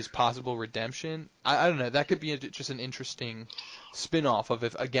that his possible redemption. I don't know. That could be just an interesting spin-off of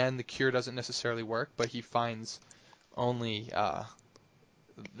if again the cure doesn't necessarily work, but he finds only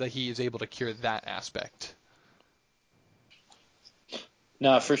that he is able to cure that aspect.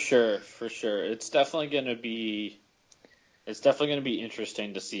 No, for sure. It's definitely going to be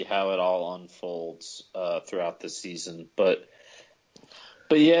interesting to see how it all unfolds throughout the season. But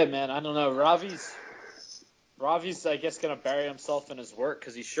yeah, man, I don't know. Ravi's I guess going to bury himself in his work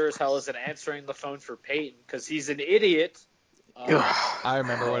because he sure as hell isn't answering the phone for Peyton because he's an idiot. I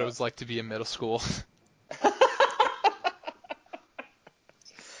remember what it was like to be in middle school.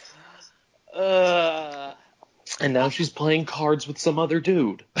 And now she's playing cards with some other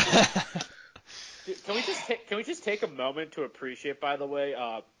dude. Dude, can we just take a moment to appreciate, by the way,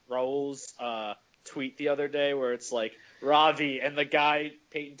 Raul's tweet the other day where it's like Ravi and the guy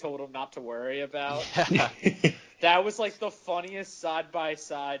Peyton told him not to worry about. Yeah. That was like the funniest side by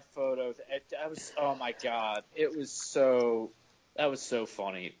side photo. That was, oh my god, that was so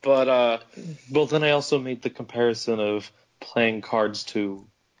funny. But Well, then I also made the comparison of playing cards to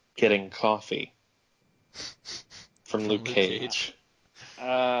getting coffee from Luke Cage.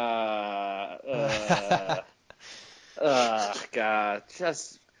 God,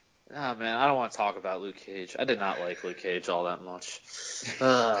 just, oh man, I don't want to talk about Luke Cage. I did not like Luke Cage all that much.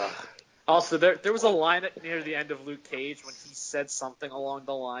 Also, there was a line near the end of Luke Cage when he said something along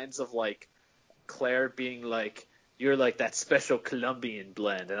the lines of like Claire being like, "You're like that special Colombian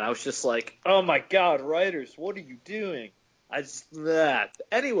blend," and I was just like, "Oh my God, writers, what are you doing?"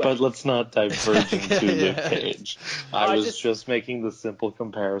 Anyway. But let's not diverge into Luke Yeah. Cage. I was just making the simple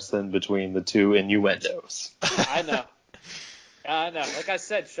comparison between the two innuendos. I know. Like I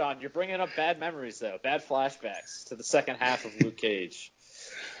said, Sean, you're bringing up bad memories, though. Bad flashbacks to the second half of Luke Cage.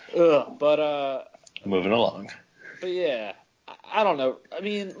 But Moving along. But yeah, I don't know. I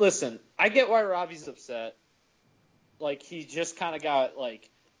mean, listen, I get why Robbie's upset. Like, he just kind of got, like,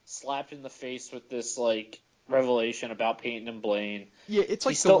 slapped in the face with this, like, revelation about Peyton and Blaine. Yeah, it's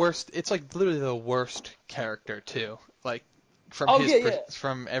like the worst. It's like literally the worst character too. Like from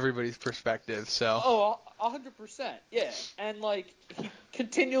from everybody's perspective. So. 100%. Yeah, and like he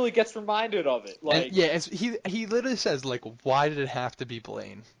continually gets reminded of it. Like, and, yeah, he literally says like, why did it have to be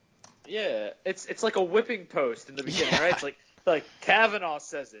Blaine? Yeah, it's like a whipping post in the beginning, right? It's like Kavanaugh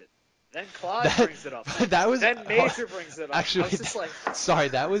says it. Then Clyde brings it up. Then Major brings it up. Actually, I was just sorry,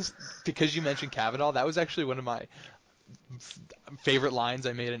 that was because you mentioned Kavanaugh. That was actually one of my favorite lines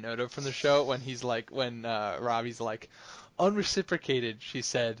I made a note of from the show when he's like, when Robbie's like, unreciprocated. She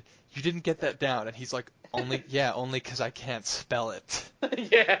said, "You didn't get that down," and he's like, only because I can't spell it.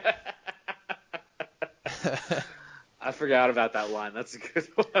 Yeah. I forgot about that line. That's a good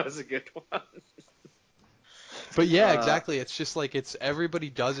one. That was a good one. But yeah, exactly. It's just like everybody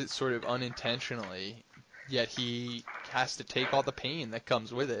does it sort of unintentionally, yet he has to take all the pain that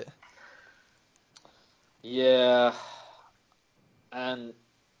comes with it. Yeah, and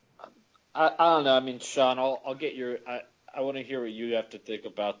I don't know. I mean, Sean, I'll get your. I want to hear what you have to think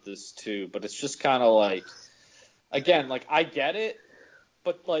about this too. But it's just kind of like, again, like I get it,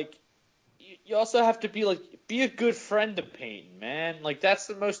 but like you also have to be a good friend to Peyton, man. Like that's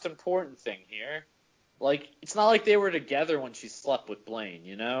the most important thing here. Like, it's not like they were together when she slept with Blaine,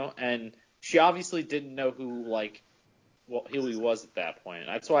 you know? And she obviously didn't know who he was at that point.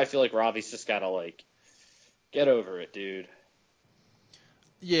 That's why I feel like Robbie's just got to, like, get over it, dude.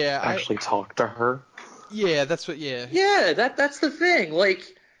 Yeah, Actually talk to her. Yeah, that's what, yeah. Yeah, that's the thing. Like,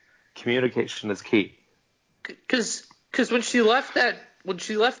 communication is key. Because when she left that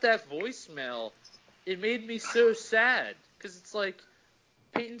voicemail, it made me so sad. Because it's like,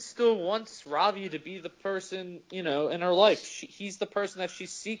 Peyton still wants Ravi to be the person, you know, in her life. He's the person that she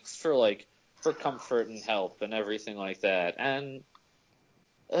seeks for comfort and help and everything like that. And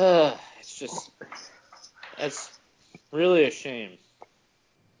it's really a shame.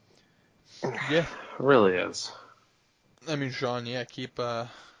 Yeah, it really is. I mean, Sean, yeah, keep it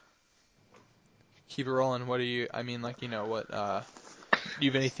rolling. What do you? I mean, like, you know, what? Do you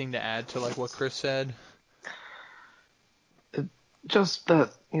have anything to add to like what Chris said? Just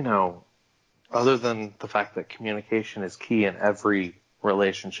that, you know, other than the fact that communication is key in every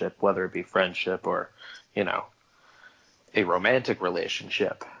relationship, whether it be friendship or, you know, a romantic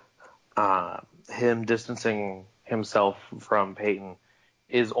relationship, him distancing himself from Peyton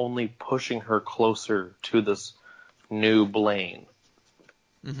is only pushing her closer to this new Blaine.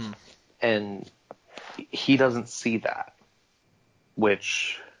 Mm-hmm. And he doesn't see that,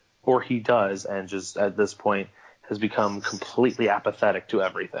 or he does, and just at this point has become completely apathetic to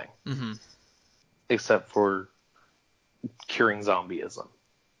everything, mm-hmm. except for curing zombieism,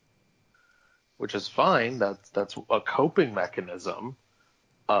 which is fine. That's a coping mechanism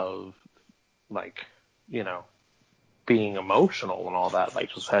of, like, you know, being emotional and all that.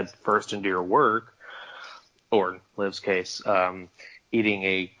 Like, just head first into your work, or in Liv's case, eating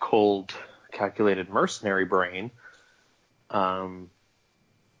a cold, calculated mercenary brain. But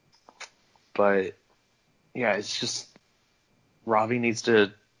yeah, it's just Ravi needs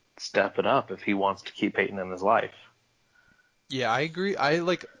to step it up if he wants to keep Peyton in his life. Yeah, I agree. I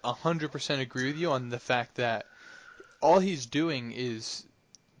 100% agree with you on the fact that all he's doing is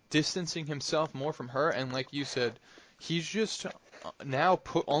distancing himself more from her, and like you said, he's just now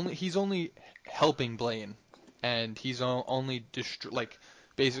he's only helping Blaine, and he's only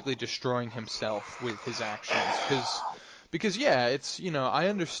basically destroying himself with his actions, because yeah, it's, I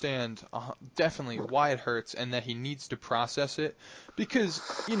understand definitely why it hurts and that he needs to process it, because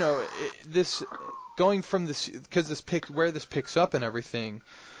this going from this, because where this picks up and everything,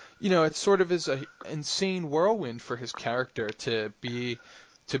 it sort of is a insane whirlwind for his character to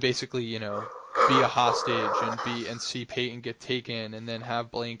basically, be a hostage and see Peyton get taken and then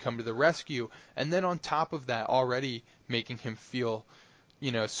have Blaine come to the rescue. And then on top of that, already making him feel,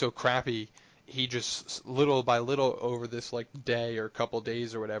 so crappy, he just little by little over this like day or couple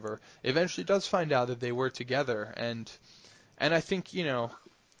days or whatever, eventually does find out that they were together. And I think,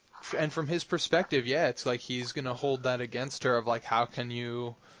 and from his perspective, yeah, it's like he's gonna hold that against her of like, how could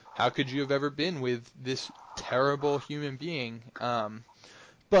you have ever been with this terrible human being?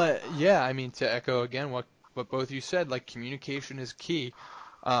 But yeah, I mean, to echo again what both you said, like communication is key.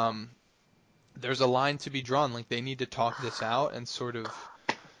 Um, there's a line to be drawn. Like they need to talk this out, and sort of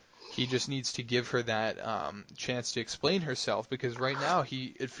he just needs to give her that chance to explain herself, because right now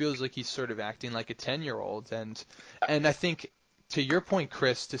it feels like he's sort of acting like a 10-year-old, and I think to your point,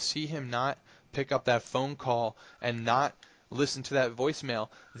 Chris, to see him not pick up that phone call and not listen to that voicemail,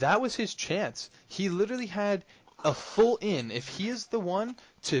 that was his chance. He literally had a full in. If he is the one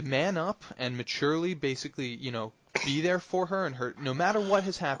to man up and maturely basically, be there for her and her, no matter what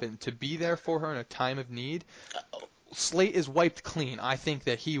has happened, to be there for her in a time of need, slate is wiped clean. I think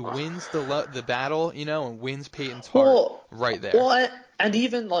that he wins the battle, and wins Peyton's heart right there. Well, and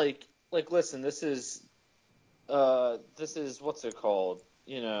even listen, this is what's it called?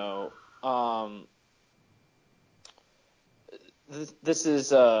 This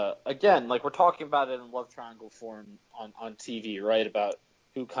is again, like we're talking about it in love triangle form on TV, right? About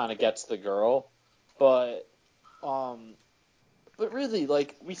who kind of gets the girl, but really,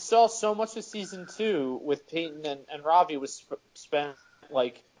 like we saw so much of season 2 with Peyton and Ravi was spent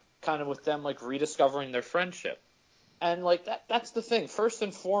like kind of with them like rediscovering their friendship, and like that's the thing. First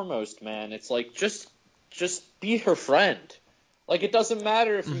and foremost, man, it's like just be her friend. Like it doesn't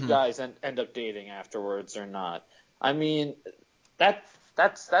matter if you guys end up dating afterwards or not. I mean,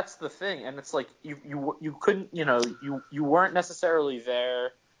 that's the thing, and it's like you couldn't, you weren't necessarily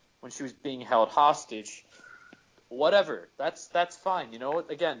there when she was being held hostage. Whatever, that's fine.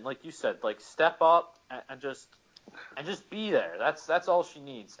 Again, like you said, like step up and just be there. That's all she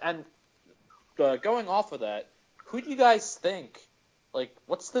needs. And going off of that, who do you guys think? Like,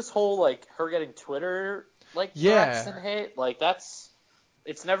 what's this whole like her getting Twitter threats and hate? Like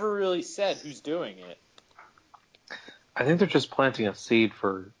it's never really said who's doing it. I think they're just planting a seed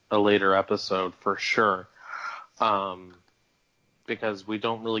for a later episode for sure, because we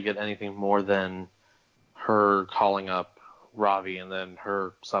don't really get anything more than her calling up Ravi and then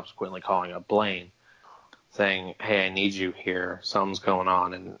her subsequently calling up Blaine, saying, "Hey, I need you here. Something's going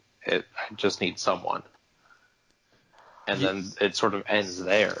on, and I just need someone." And then it sort of ends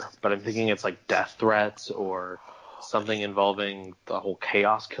there. But I'm thinking it's like death threats or something involving the whole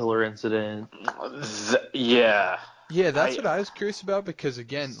Chaos Killer incident. Yeah. Yeah, that's what I was curious about, because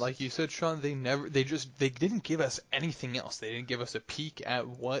again, like you said, Sean, they didn't give us anything else. They didn't give us a peek at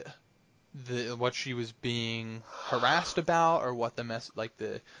what she was being harassed about, or what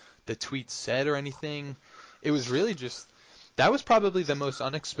the tweet said or anything. It was really just, that was probably the most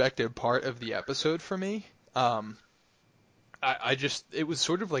unexpected part of the episode for me. It was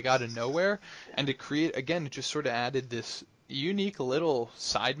sort of like out of nowhere, and it just sort of added this unique little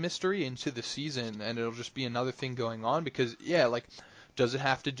side mystery into the season, and it'll just be another thing going on, because yeah, like, does it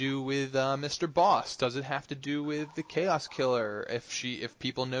have to do with Mr. Boss? Does it have to do with the Chaos Killer? If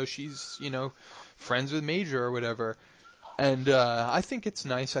people know she's, friends with Major or whatever. And I think it's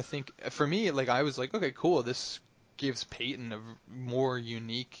nice. I think for me, like, I was like, okay, cool. This gives Peyton a more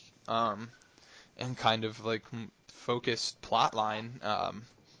unique and kind of like focused plot line.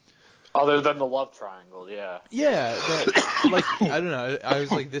 Other than the love triangle, yeah. Yeah, like, I don't know. I was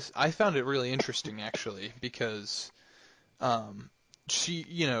like this. I found it really interesting actually, because she,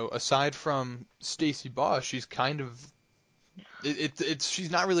 aside from Stacy Boss, she's kind of she's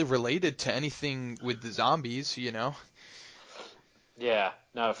not really related to anything with the zombies, Yeah,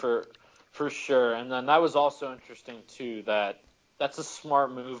 no, for sure. And then that was also interesting too. That's a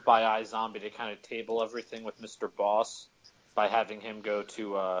smart move by iZombie to kind of table everything with Mr. Boss by having him go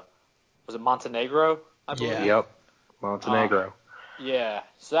to was it Montenegro? I believe. Yeah. Yep, Montenegro. Yeah,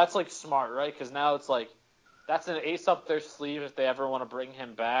 so that's like smart, right? Because now it's like that's an ace up their sleeve if they ever want to bring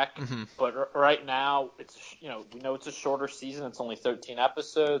him back. Mm-hmm. But right now, we know it's a shorter season. It's only 13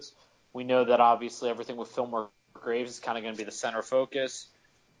 episodes. We know that obviously everything with Fillmore Graves is kind of going to be the center focus.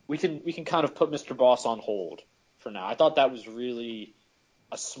 We can kind of put Mr. Boss on hold for now. I thought that was really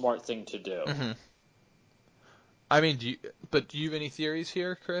a smart thing to do. Mm-hmm. I mean, do you have any theories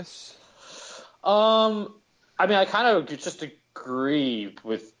here, Chris? I mean, I kind of just agree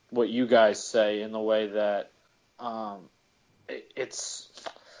with what you guys say in the way that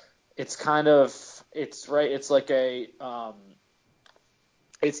it's kind of it's right. It's like a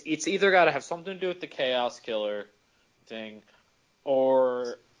it's either got to have something to do with the Chaos Killer thing,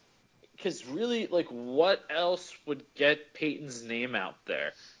 or because really, like, what else would get Peyton's name out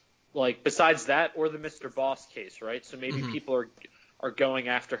there? Like, besides that, or the Mr. Boss case, right? So maybe Mm-hmm. people are going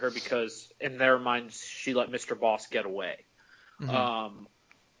after her because in their minds she let Mr. Boss get away. Mm-hmm.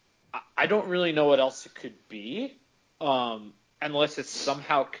 I don't really know what else it could be, unless it's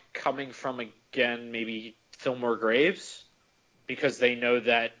somehow coming from, again, maybe Fillmore Graves, because they know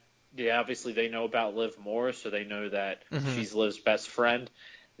that, yeah, obviously they know about Liv more, so they know that Mm-hmm. she's Liv's best friend.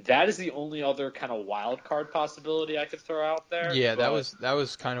 That is the only other kind of wild card possibility I could throw out there. Yeah, But that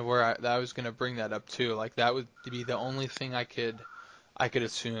was kind of where I was gonna bring that up too. Like that would be the only thing I could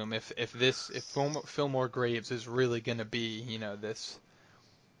assume if Fillmore Graves is really gonna be,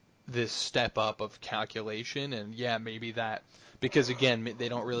 this step up of calculation, and yeah, maybe that, because again, they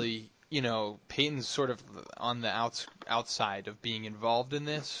don't really, Peyton's sort of on the outside of being involved in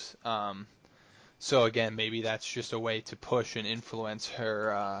this. So again, maybe that's just a way to push and influence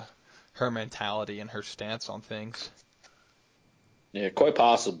her mentality and her stance on things. yeah, quite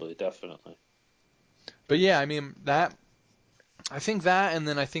possibly, definitely. But yeah, I mean I think that, and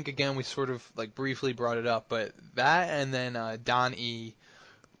then I think again we sort of like briefly brought it up, but that and then Don E.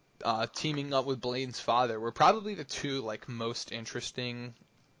 Teaming up with Blaine's father were probably the two like most interesting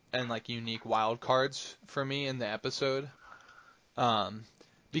and like unique wild cards for me in the episode. Um,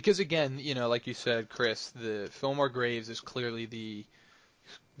 because again, like you said, Chris, the Fillmore Graves is clearly the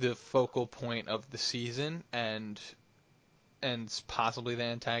focal point of the season, and possibly the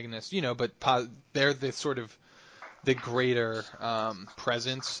antagonist, but they're the sort of the greater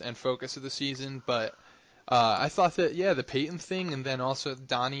presence and focus of the season. But I thought that, yeah, the Peyton thing, and then also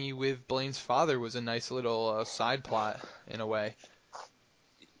Donnie with Blaine's father was a nice little side plot in a way.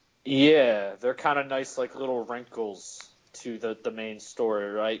 Yeah, they're kind of nice, like little wrinkles to the main story,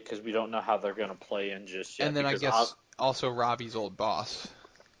 right? Because we don't know how they're gonna play in just And yet. then I Because guess also Robbie's old boss.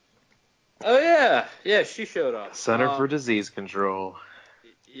 oh yeah, she showed up. Center for Disease Control.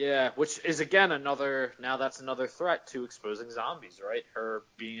 Yeah, which is again that's another threat to exposing zombies, right? Her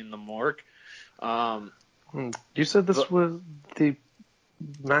being in the morgue. You said this But was the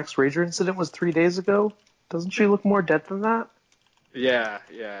Max Rager incident was 3 days ago? Doesn't she look more dead than that? yeah,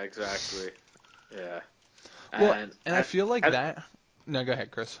 exactly. Yeah, Well, and and I feel like and that. No, go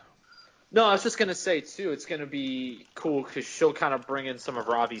ahead, Chris. no, I was just gonna say too. It's gonna be cool because she'll kind of bring in some of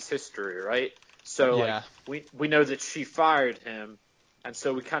Robbie's history, right? So like Yeah. we know that she fired him, and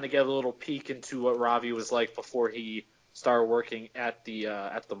so we kind of get a little peek into what Robbie was like before he started working at the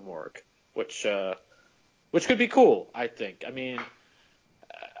morgue, which could be cool. I think. I mean,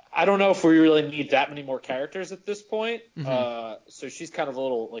 I don't know if we really need that many more characters at this point. Hmm. So she's kind of a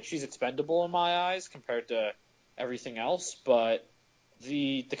little like she's expendable in my eyes compared to everything else, but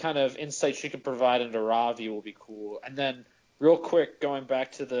the kind of insight she could provide into Ravi will be cool. And then real quick, going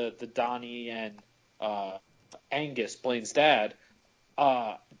back to the Donnie and uh, Angus, Blaine's dad,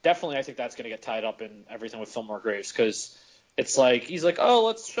 definitely I think that's going to get tied up in everything with Fillmore Graves because it's like he's like, oh,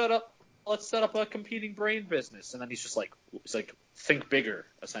 let's set up a competing brain business, and then he's like, think bigger,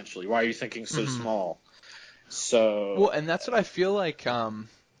 essentially. Why are you thinking so Hmm. small? Well, So and that's what I feel like.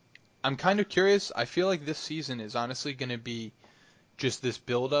 I'm kind of curious. I feel like this season is honestly going to be just this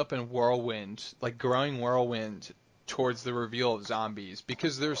build up and whirlwind, like growing whirlwind towards the reveal of zombies,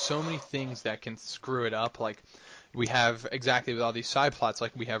 because there's so many things that can screw it up. Like we have exactly with all these side plots,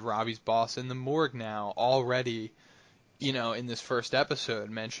 like we have Robbie's boss in the morgue now already, in this first episode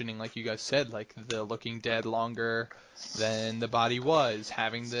mentioning, like you guys said, like the looking dead longer than the body was,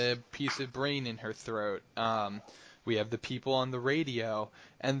 having the piece of brain in her throat. We have the people on the radio,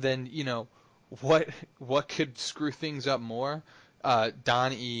 and then, what what could screw things up more?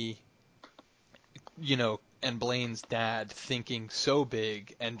 Don E, and Blaine's dad thinking so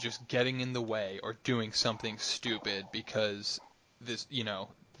big and just getting in the way or doing something stupid because this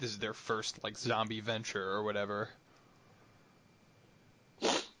is their first like zombie venture or whatever.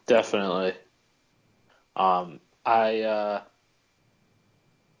 definitely, I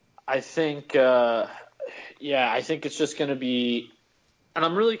think Yeah, I think it's just going to be, and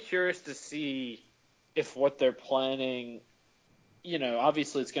I'm really curious to see if what they're planning,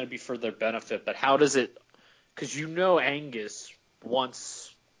 obviously it's going to be for their benefit, but how does it, because Angus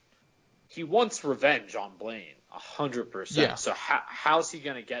wants, he wants revenge on Blaine, 100%. Yeah. So how's he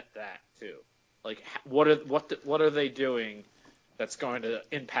going to get that too? Like, what are they doing that's going to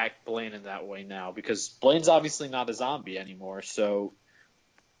impact Blaine in that way now? Because Blaine's obviously not a zombie anymore, so,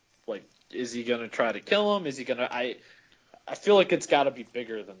 like, is he going to try to kill him? Is he going to, I feel like it's got to be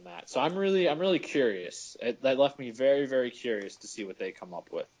bigger than that. So I'm really curious. That left me very, very curious to see what they come up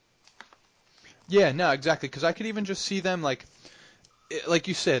with. Yeah, no, exactly. Because I could even just see them like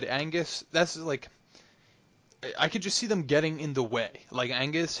you said, Angus. That's like I could just see them getting in the way. Like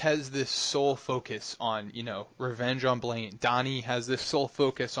Angus has this sole focus on revenge on Blaine. Donnie has this sole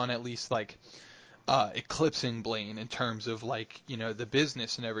focus on at least like eclipsing Blaine in terms of like the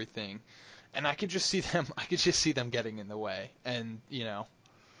business and everything. And I could just see them. I could just see them getting in the way, and 100%.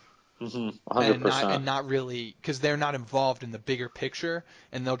 and not really because they're not involved in the bigger picture,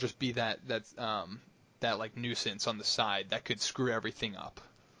 and they'll just be that like nuisance on the side that could screw everything up.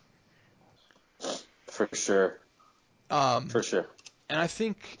 For sure. Um, For sure. and I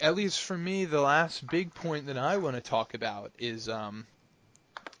think at least for me, the last big point that I want to talk about is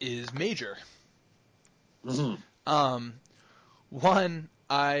Major. Mm-hmm. Um, one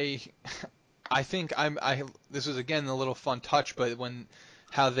I think this was again a little fun touch, but when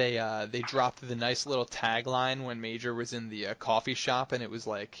how they dropped the nice little tagline when Major was in the coffee shop and it was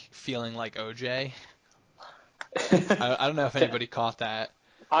like feeling like OJ. I don't know if anybody caught that.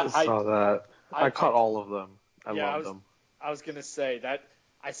 I, I saw that. I caught I all of them. I yeah, loved them. I was gonna say that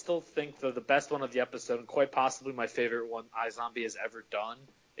I still think the best one of the episode, and quite possibly my favorite one iZombie has ever done,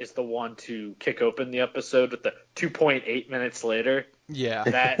 is the one to kick open the episode with the 2.8 minutes later. Yeah.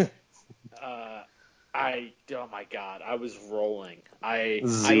 That oh my god, I was rolling.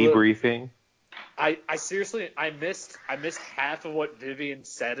 Briefing. I seriously I missed half of what Vivian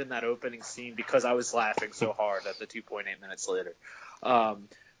said in that opening scene because I was laughing so hard at the 2.8 minutes later.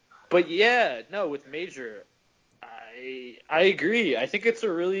 But yeah, no, with Major, I agree. I think it's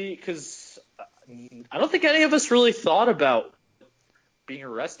a really because I don't think any of us really thought about being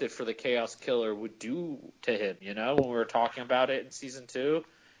arrested for the Chaos Killer would do to him. When we were talking about it in season 2,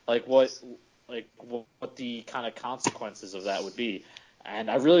 what the kind of consequences of that would be. And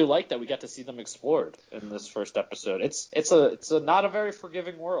I really like that we got to see them explored in this first episode. It's a not a very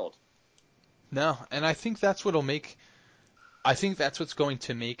forgiving world. No, and I think that's what'll make. I think that's what's going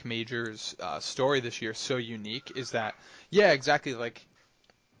to make Major's story this year so unique. Is that yeah, exactly like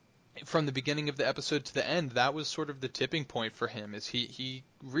from the beginning of the episode to the end, that was sort of the tipping point for him. Is he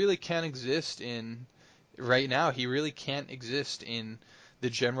really can't exist in right now. He really can't exist in the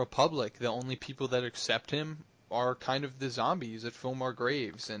general public. The only people that accept him are kind of the zombies at Fillmore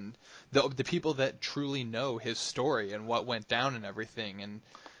Graves and the people that truly know his story and what went down and everything. And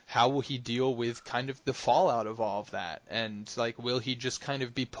how will he deal with kind of the fallout of all of that? And like, will he just kind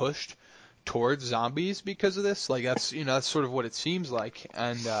of be pushed towards zombies because of this? Like that's sort of what it seems like.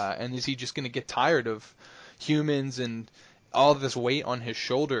 And is he just going to get tired of humans and all of this weight on his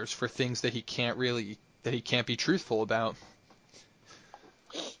shoulders for things that he can't be truthful about?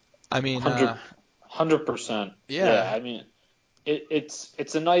 I mean, 100%. yeah. I mean,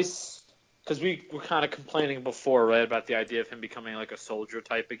 it's a nice because we were kind of complaining before, right, about the idea of him becoming like a soldier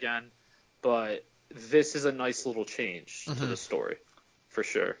type again, but this is a nice little change to the story, for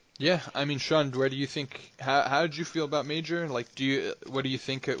sure. Yeah, I mean, Sean, where do you think? How did you feel about Major? Like, what do you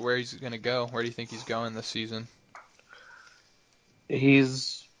think where he's gonna go? Where do you think he's going this season?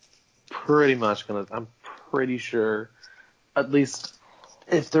 He's pretty much gonna. I'm pretty sure, at least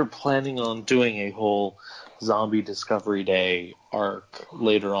if they're planning on doing a whole Zombie Discovery Day arc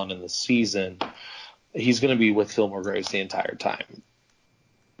later on in the season, he's going to be with Fillmore Graves the entire time.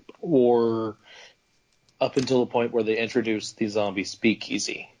 Or up until the point where they introduce the zombie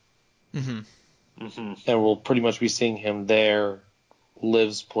speakeasy. Mm-hmm. Mm-hmm. And we'll pretty much be seeing him there,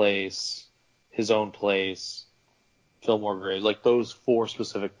 Liv's place, his own place, Fillmore Graves, like those 4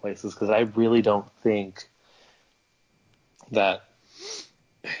 specific places, because I really don't think that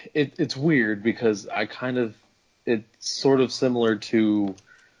it's weird because it's sort of similar to,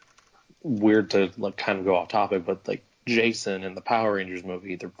 weird to like kind of go off topic, but like Jason in the Power Rangers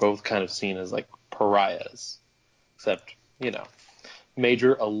movie, they're both kind of seen as like pariahs, except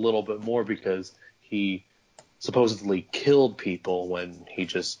Major a little bit more because he supposedly killed people when he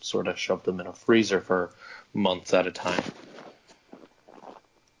just sort of shoved them in a freezer for months at a time.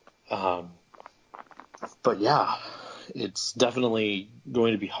 But yeah, it's definitely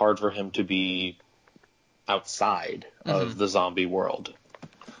going to be hard for him to be, outside Mm-hmm. of the zombie world.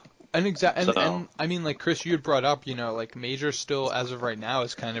 And I mean, like Chris, you had brought up, like Major still, as of right now,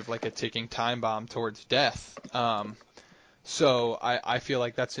 is kind of like a ticking time bomb towards death. So I feel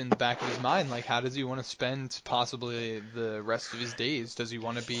like that's in the back of his mind. Like, how does he want to spend possibly the rest of his days? Does he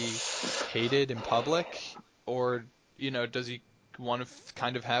want to be hated in public, or does he want to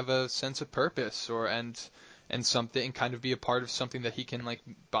kind of have a sense of purpose, and something, and kind of be a part of something that he can like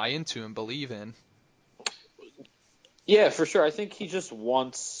buy into and believe in? Yeah, for sure. I think he just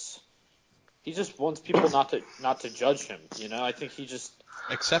wants people not to judge him. I think he just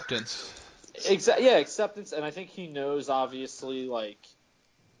Acceptance. acceptance, and I think he knows, obviously, like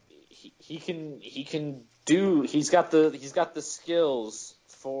he can do. He's got the skills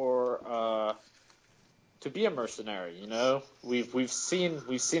for to be a mercenary. We've seen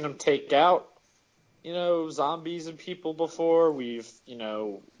him take out zombies and people before.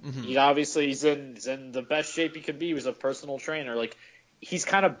 Mm-hmm. He's in the best shape he could be. He was a personal trainer. Like, he's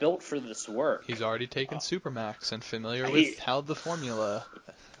kind of built for this work. He's already taken Supermax and familiar with how the formula.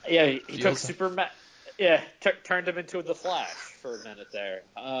 Yeah, he took feels. Superman. Yeah, turned him into the Flash for a minute there.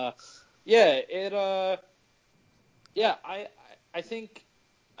 Yeah, I think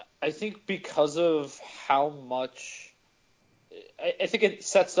because of how much, I think it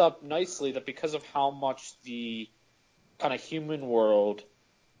sets up nicely that because of how much the kind of human world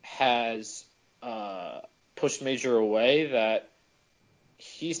has pushed Major away, that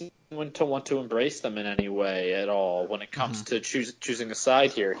he's not going to want to embrace them in any way at all when it comes to choosing a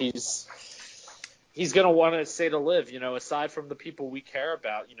side here. He's going to want to stay to live, aside from the people we care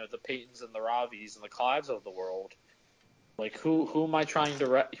about, the Peytons and the Ravis and the Clives of the world. Like, who am I trying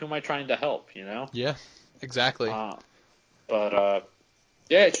to help, Yeah, exactly. But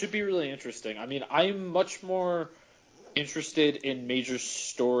yeah, it should be really interesting. I mean, I'm much more interested in Major's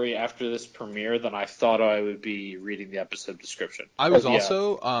story after this premiere than I thought I would be reading the episode description. I was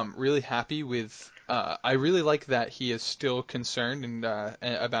also really happy with. I really like that he is still concerned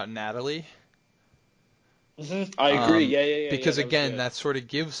about Natalie. Mm-hmm. I agree. Yeah. Because that again, that sort of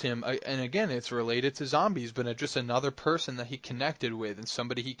gives him, and again, it's related to zombies, but just another person that he connected with, and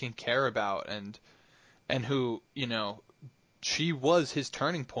somebody he can care about, and who, she was his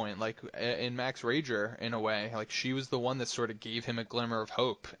turning point, like in Max Rager, in a way. Like, she was the one that sort of gave him a glimmer of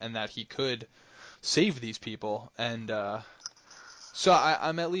hope, and that he could save these people. And so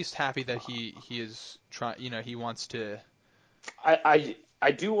I'm at least happy that he is trying. He wants to. I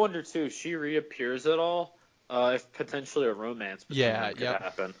do wonder too. If she reappears at all, if potentially a romance between them could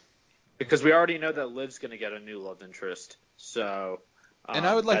happen, because we already know that Liv's going to get a new love interest. So, and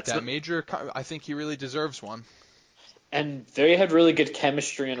I would like that. Major, I think he really deserves one. And they had really good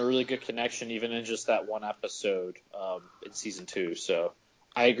chemistry and a really good connection, even in just that one episode in season 2. So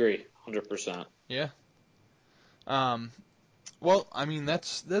I agree, 100%. Yeah. Well, I mean,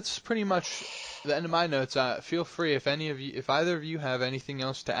 that's pretty much the end of my notes. Feel free if either of you have anything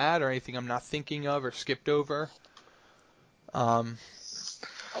else to add or anything I'm not thinking of or skipped over. We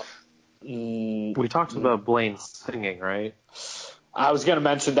talked about Blaine singing, right? I was going to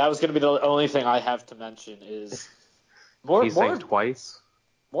mention that was going to be the only thing I have to mention is he sang twice.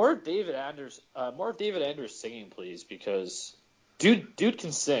 More of David Anders singing, please, because dude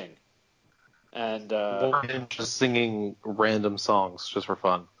can sing. And or him just singing random songs just for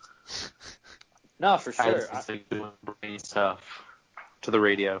fun. No, for sure. Doing brainy stuff to the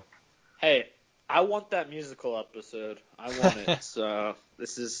radio. Hey, I want that musical episode. I want it. So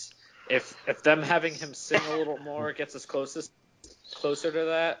this is if them having him sing a little more gets us closer to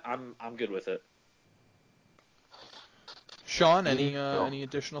that, I'm good with it. Sean, any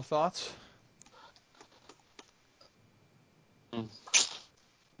additional thoughts?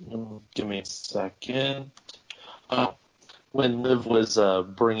 Give me a second. When Liv was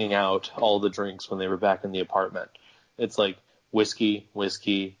bringing out all the drinks when they were back in the apartment, it's like whiskey,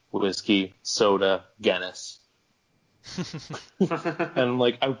 soda, Guinness. And I'm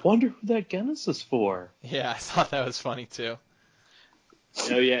like, I wonder who that Guinness is for. Yeah, I thought that was funny too.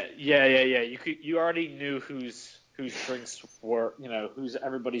 Oh yeah. You already knew whose drinks were, whose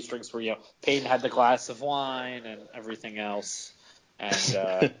everybody's drinks were. Peyton had the glass of wine and everything else.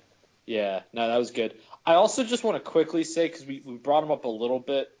 And yeah, no, that was good. I also just want to quickly say, because we brought him up a little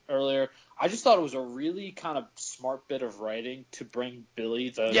bit earlier, I just thought it was a really kind of smart bit of writing to bring Billy,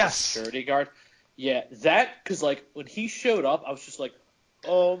 the security guard. Yeah, because like when he showed up, I was just like,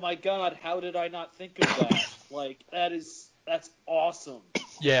 oh my god, how did I not think of that? Like, that's awesome.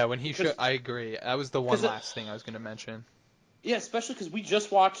 Yeah, when he showed, I agree. That was the one last thing I was going to mention. Yeah, especially because we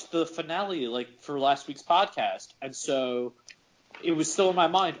just watched the finale for last week's podcast, and so it was still in my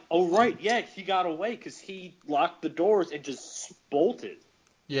mind. Oh, right, yeah, he got away because he locked the doors and just bolted.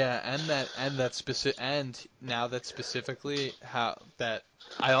 Yeah, and now that specifically how that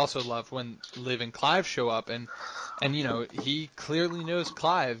I also love when Liv and Clive show up and he clearly knows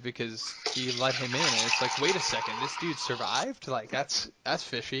Clive because he let him in and it's like, wait a second, this dude survived? Like that's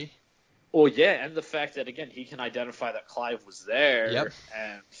fishy. Well, yeah, and the fact that, again, he can identify that Clive was there, Yep.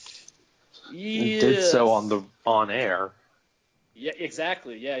 and It did so yes. on air. Yeah,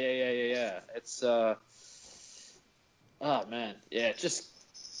 exactly. Yeah. It's oh man, yeah, just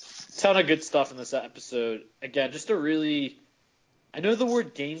a ton of good stuff in this episode. Again, just a really, I know the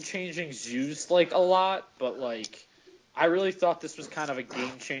word game changing is used like a lot, but like I really thought this was kind of a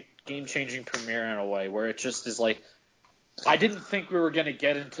game changing premiere in a way where it just is like I didn't think we were gonna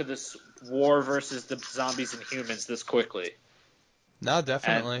get into this war versus the zombies and humans this quickly. No, And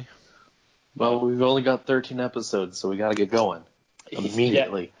definitely. Well, we've only got 13 episodes, so we got to get going yeah,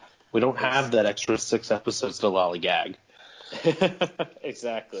 immediately. We don't have that extra 6 episodes to lollygag.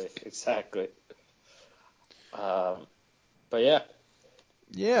 exactly. But yeah.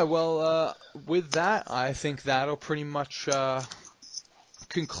 Yeah, well, with that, I think that'll pretty much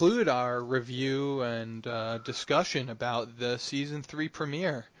conclude our review and discussion about the season 3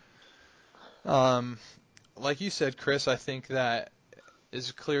 premiere. Um, like you said, Chris, I think that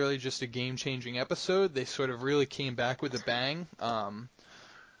is clearly just a game-changing episode. They sort of really came back with a bang.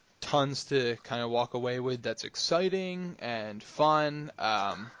 Tons to kind of walk away with that's exciting and fun,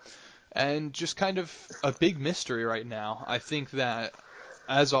 and just kind of a big mystery right now. I think that,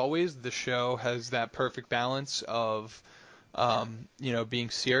 as always, the show has that perfect balance of being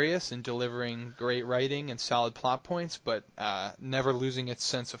serious and delivering great writing and solid plot points, but never losing its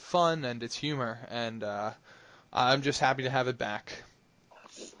sense of fun and its humor. And I'm just happy to have it back.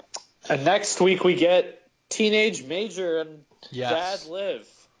 And next week we get Teenage Major and Yes. Dad Liv.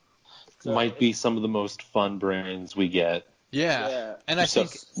 So Might be some of the most fun brains we get. Yeah. And I So,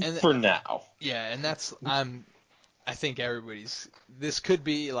 think, and For now. yeah, and that's I think this could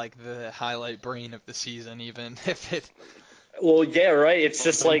be like the highlight brain of the season, even if it. well, yeah, right. It's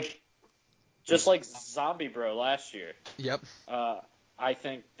just like Zombie Bro last year. Yep. I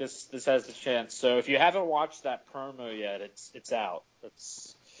think this has the chance. So if you haven't watched that promo yet, it's out.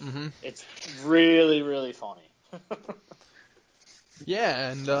 It's really really funny.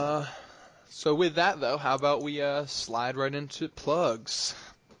 Yeah, and so with that though, how about we slide right into plugs?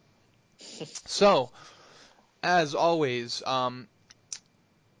 So, as always,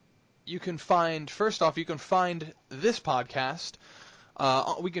 you can find this podcast.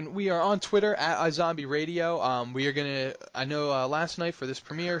 We are on Twitter at iZombie Radio. I know last night for this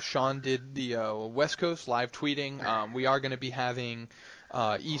premiere, Sean did the West Coast live tweeting. We are gonna be having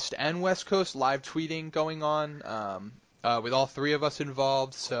East and West Coast live tweeting going on. With all three of us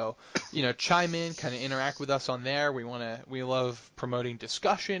involved, so chime in, kind of interact with us on there. We love promoting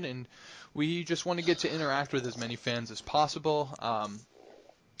discussion, and we just want to get to interact with as many fans as possible.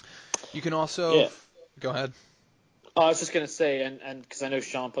 You can also Yeah. go ahead. I was just gonna say, and because I know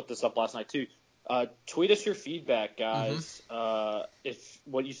Sean put this up last night too. Tweet us your feedback, guys. If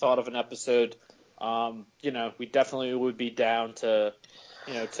what you thought of an episode, we definitely would be down to,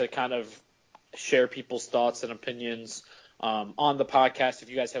 to kind of share people's thoughts and opinions on the podcast. If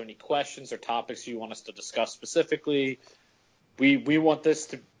you guys have any questions or topics you want us to discuss specifically, we want this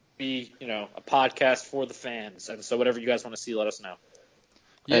to be, a podcast for the fans. And so whatever you guys want to see, let us know.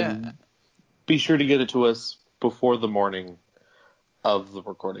 Yeah. And be sure to get it to us before the morning of the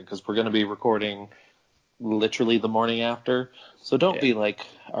recording, because we're going to be recording literally the morning after. So don't be like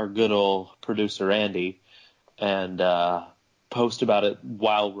our good old producer Andy and post about it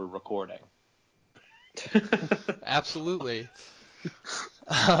while we're recording. Absolutely.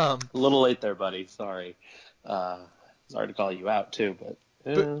 A little late there, buddy. Sorry. Sorry to call you out too,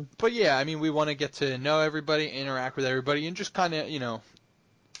 but yeah, I mean, we want to get to know everybody, interact with everybody, and just kind of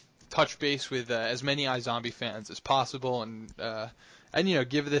touch base with as many iZombie fans as possible, and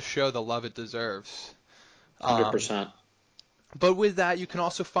give this show the love it deserves. 100%. But with that, you can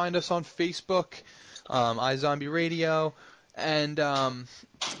also find us on Facebook, iZombie Radio, and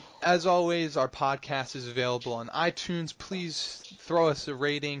as always, our podcast is available on iTunes. Please throw us a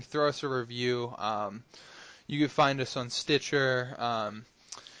rating, throw us a review. You can find us on Stitcher.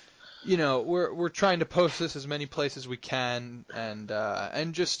 We're trying to post this as many places as we can,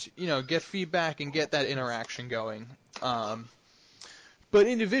 and just get feedback and get that interaction going. But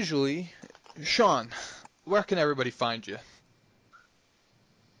individually, Sean, where can everybody find you?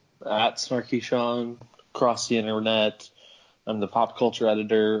 At Snarky Sean, across the internet. I'm the pop culture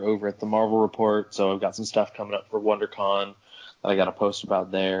editor over at the Marvel Report, so I've got some stuff coming up for WonderCon. that I got a post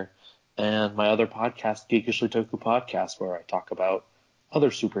about there. And my other podcast, Geekishly Toku Podcast, where I talk about other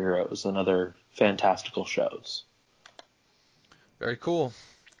superheroes and other fantastical shows. Very cool.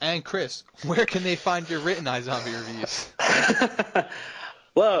 And Chris, where can they find your written iZombie reviews?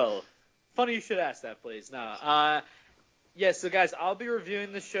 Well, funny you should ask that, please. No. Yeah, so guys, I'll be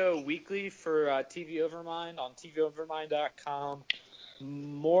reviewing the show weekly for TV Overmind on TVOvermind.com.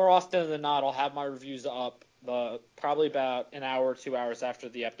 More often than not, I'll have my reviews up probably about an hour or 2 hours after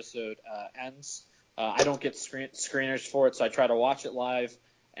the episode ends. I don't get screeners for it, so I try to watch it live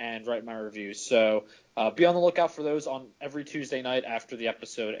and write my reviews. So be on the lookout for those on every Tuesday night after the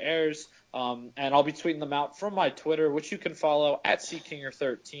episode airs. And I'll be tweeting them out from my Twitter, which you can follow at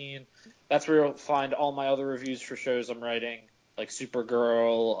CKinger13. That's where you'll find all my other reviews for shows I'm writing, like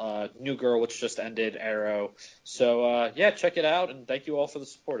Supergirl, New Girl, which just ended, Arrow. So, yeah, check it out, and thank you all for the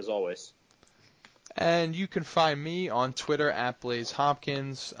support, as always. And you can find me on Twitter at Blaze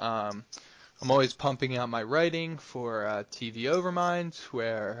Hopkins. I'm always pumping out my writing for TV Overmind,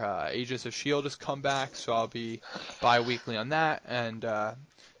 where Agents of S.H.I.E.L.D. has come back, so I'll be bi-weekly on that. And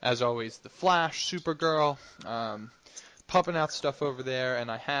as always, The Flash, Supergirl, pumping out stuff over there. And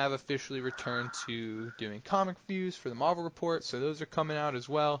I have officially returned to doing comic reviews for the Marvel Report, so those are coming out as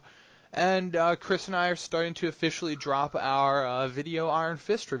well. And Chris and I are starting to officially drop our video Iron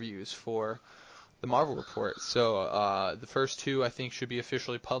Fist reviews for the Marvel Report. So the first two I think should be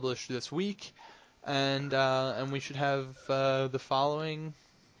officially published this week, and we should have the following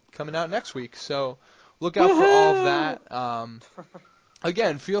coming out next week. So look out for all of that.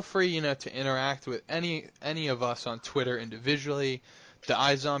 Again, feel free to interact with any of us on Twitter individually. The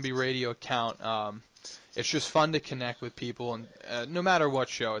iZombie Radio account. It's just fun to connect with people, and no matter what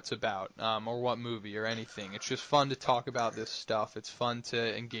show it's about, or what movie or anything, it's just fun to talk about this stuff. It's fun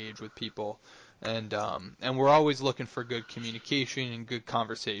to engage with people. And we're always looking for good communication and good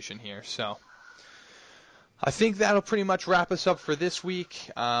conversation here. So I think that'll pretty much wrap us up for this week.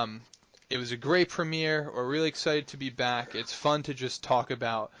 It was a great premiere. We're really excited to be back. It's fun to just talk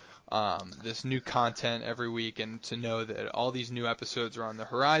about this new content every week and to know that all these new episodes are on the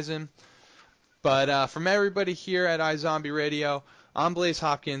horizon. But from everybody here at iZombie Radio, I'm Blaze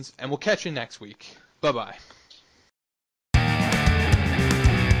Hopkins, and we'll catch you next week. Bye-bye.